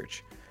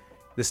research.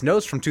 This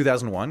note's from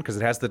 2001 because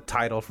it has the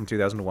title from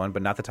 2001,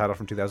 but not the title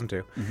from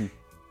 2002.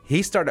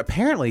 He started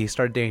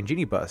dating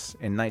Jeannie Buss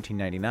in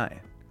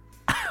 1999.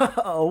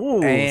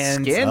 oh,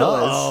 And-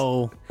 scandalous.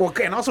 Oh. Well,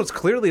 and also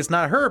it's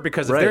not her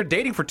because if Right. they're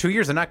dating for 2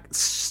 years, they're not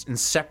in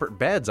separate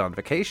beds on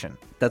vacation.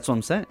 That's what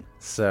I'm saying.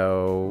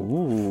 So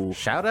Ooh.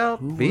 shout out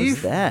Who beef.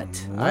 was that?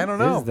 I don't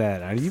What know. is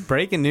that? Are you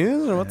breaking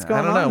news or what's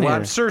going I don't know. on Well, here?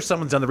 I'm sure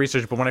someone's done the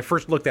research, but when I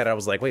first looked at it, I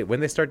was like, wait, when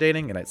they start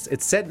dating? And it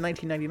said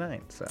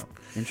 1999. So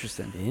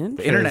Interesting.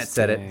 the internet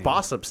said it. Interesting.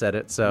 Bossip said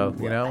it. So,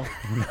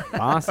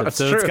 Awesome. That's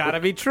So it's true. got to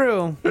be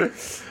true.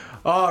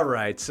 All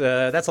right.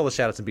 That's all the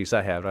shout outs and beefs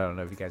I have. I don't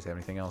know if you guys have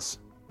anything else.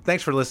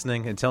 Thanks for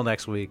listening. Until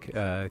next week,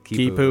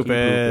 Keep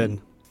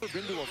pooping. Ever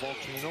been to a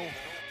volcano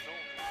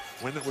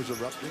when it was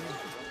erupting?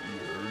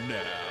 You're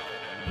now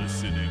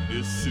listening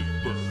to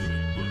Super.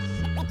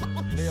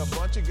 They're a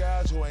bunch of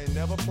guys who ain't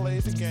never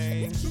played the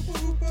game.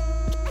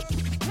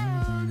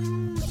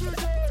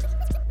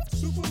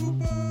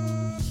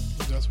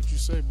 That's what you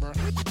say, bro. I'm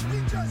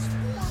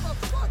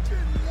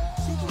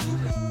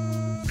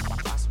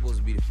supposed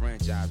to be the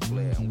franchise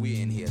player, and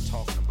we're in here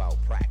talking about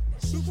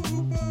practice.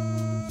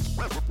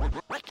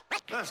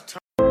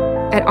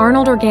 At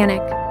Arnold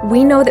Organic,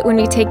 we know that when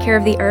we take care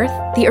of the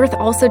earth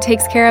also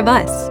takes care of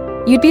us.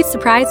 You'd be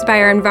surprised by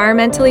our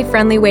environmentally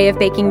friendly way of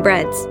baking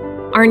breads.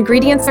 Our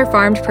ingredients are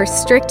farmed per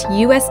strict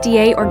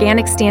USDA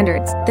organic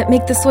standards that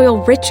make the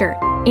soil richer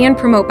and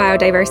promote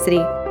biodiversity.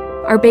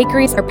 Our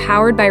bakeries are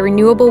powered by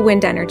renewable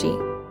wind energy,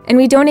 and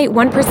we donate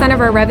 1% of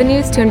our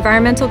revenues to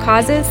environmental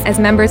causes as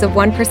members of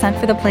 1%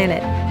 for the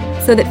Planet,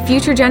 so that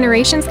future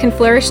generations can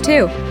flourish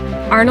too.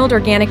 Arnold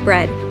Organic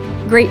Bread.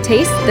 Great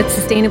taste that's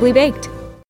sustainably baked.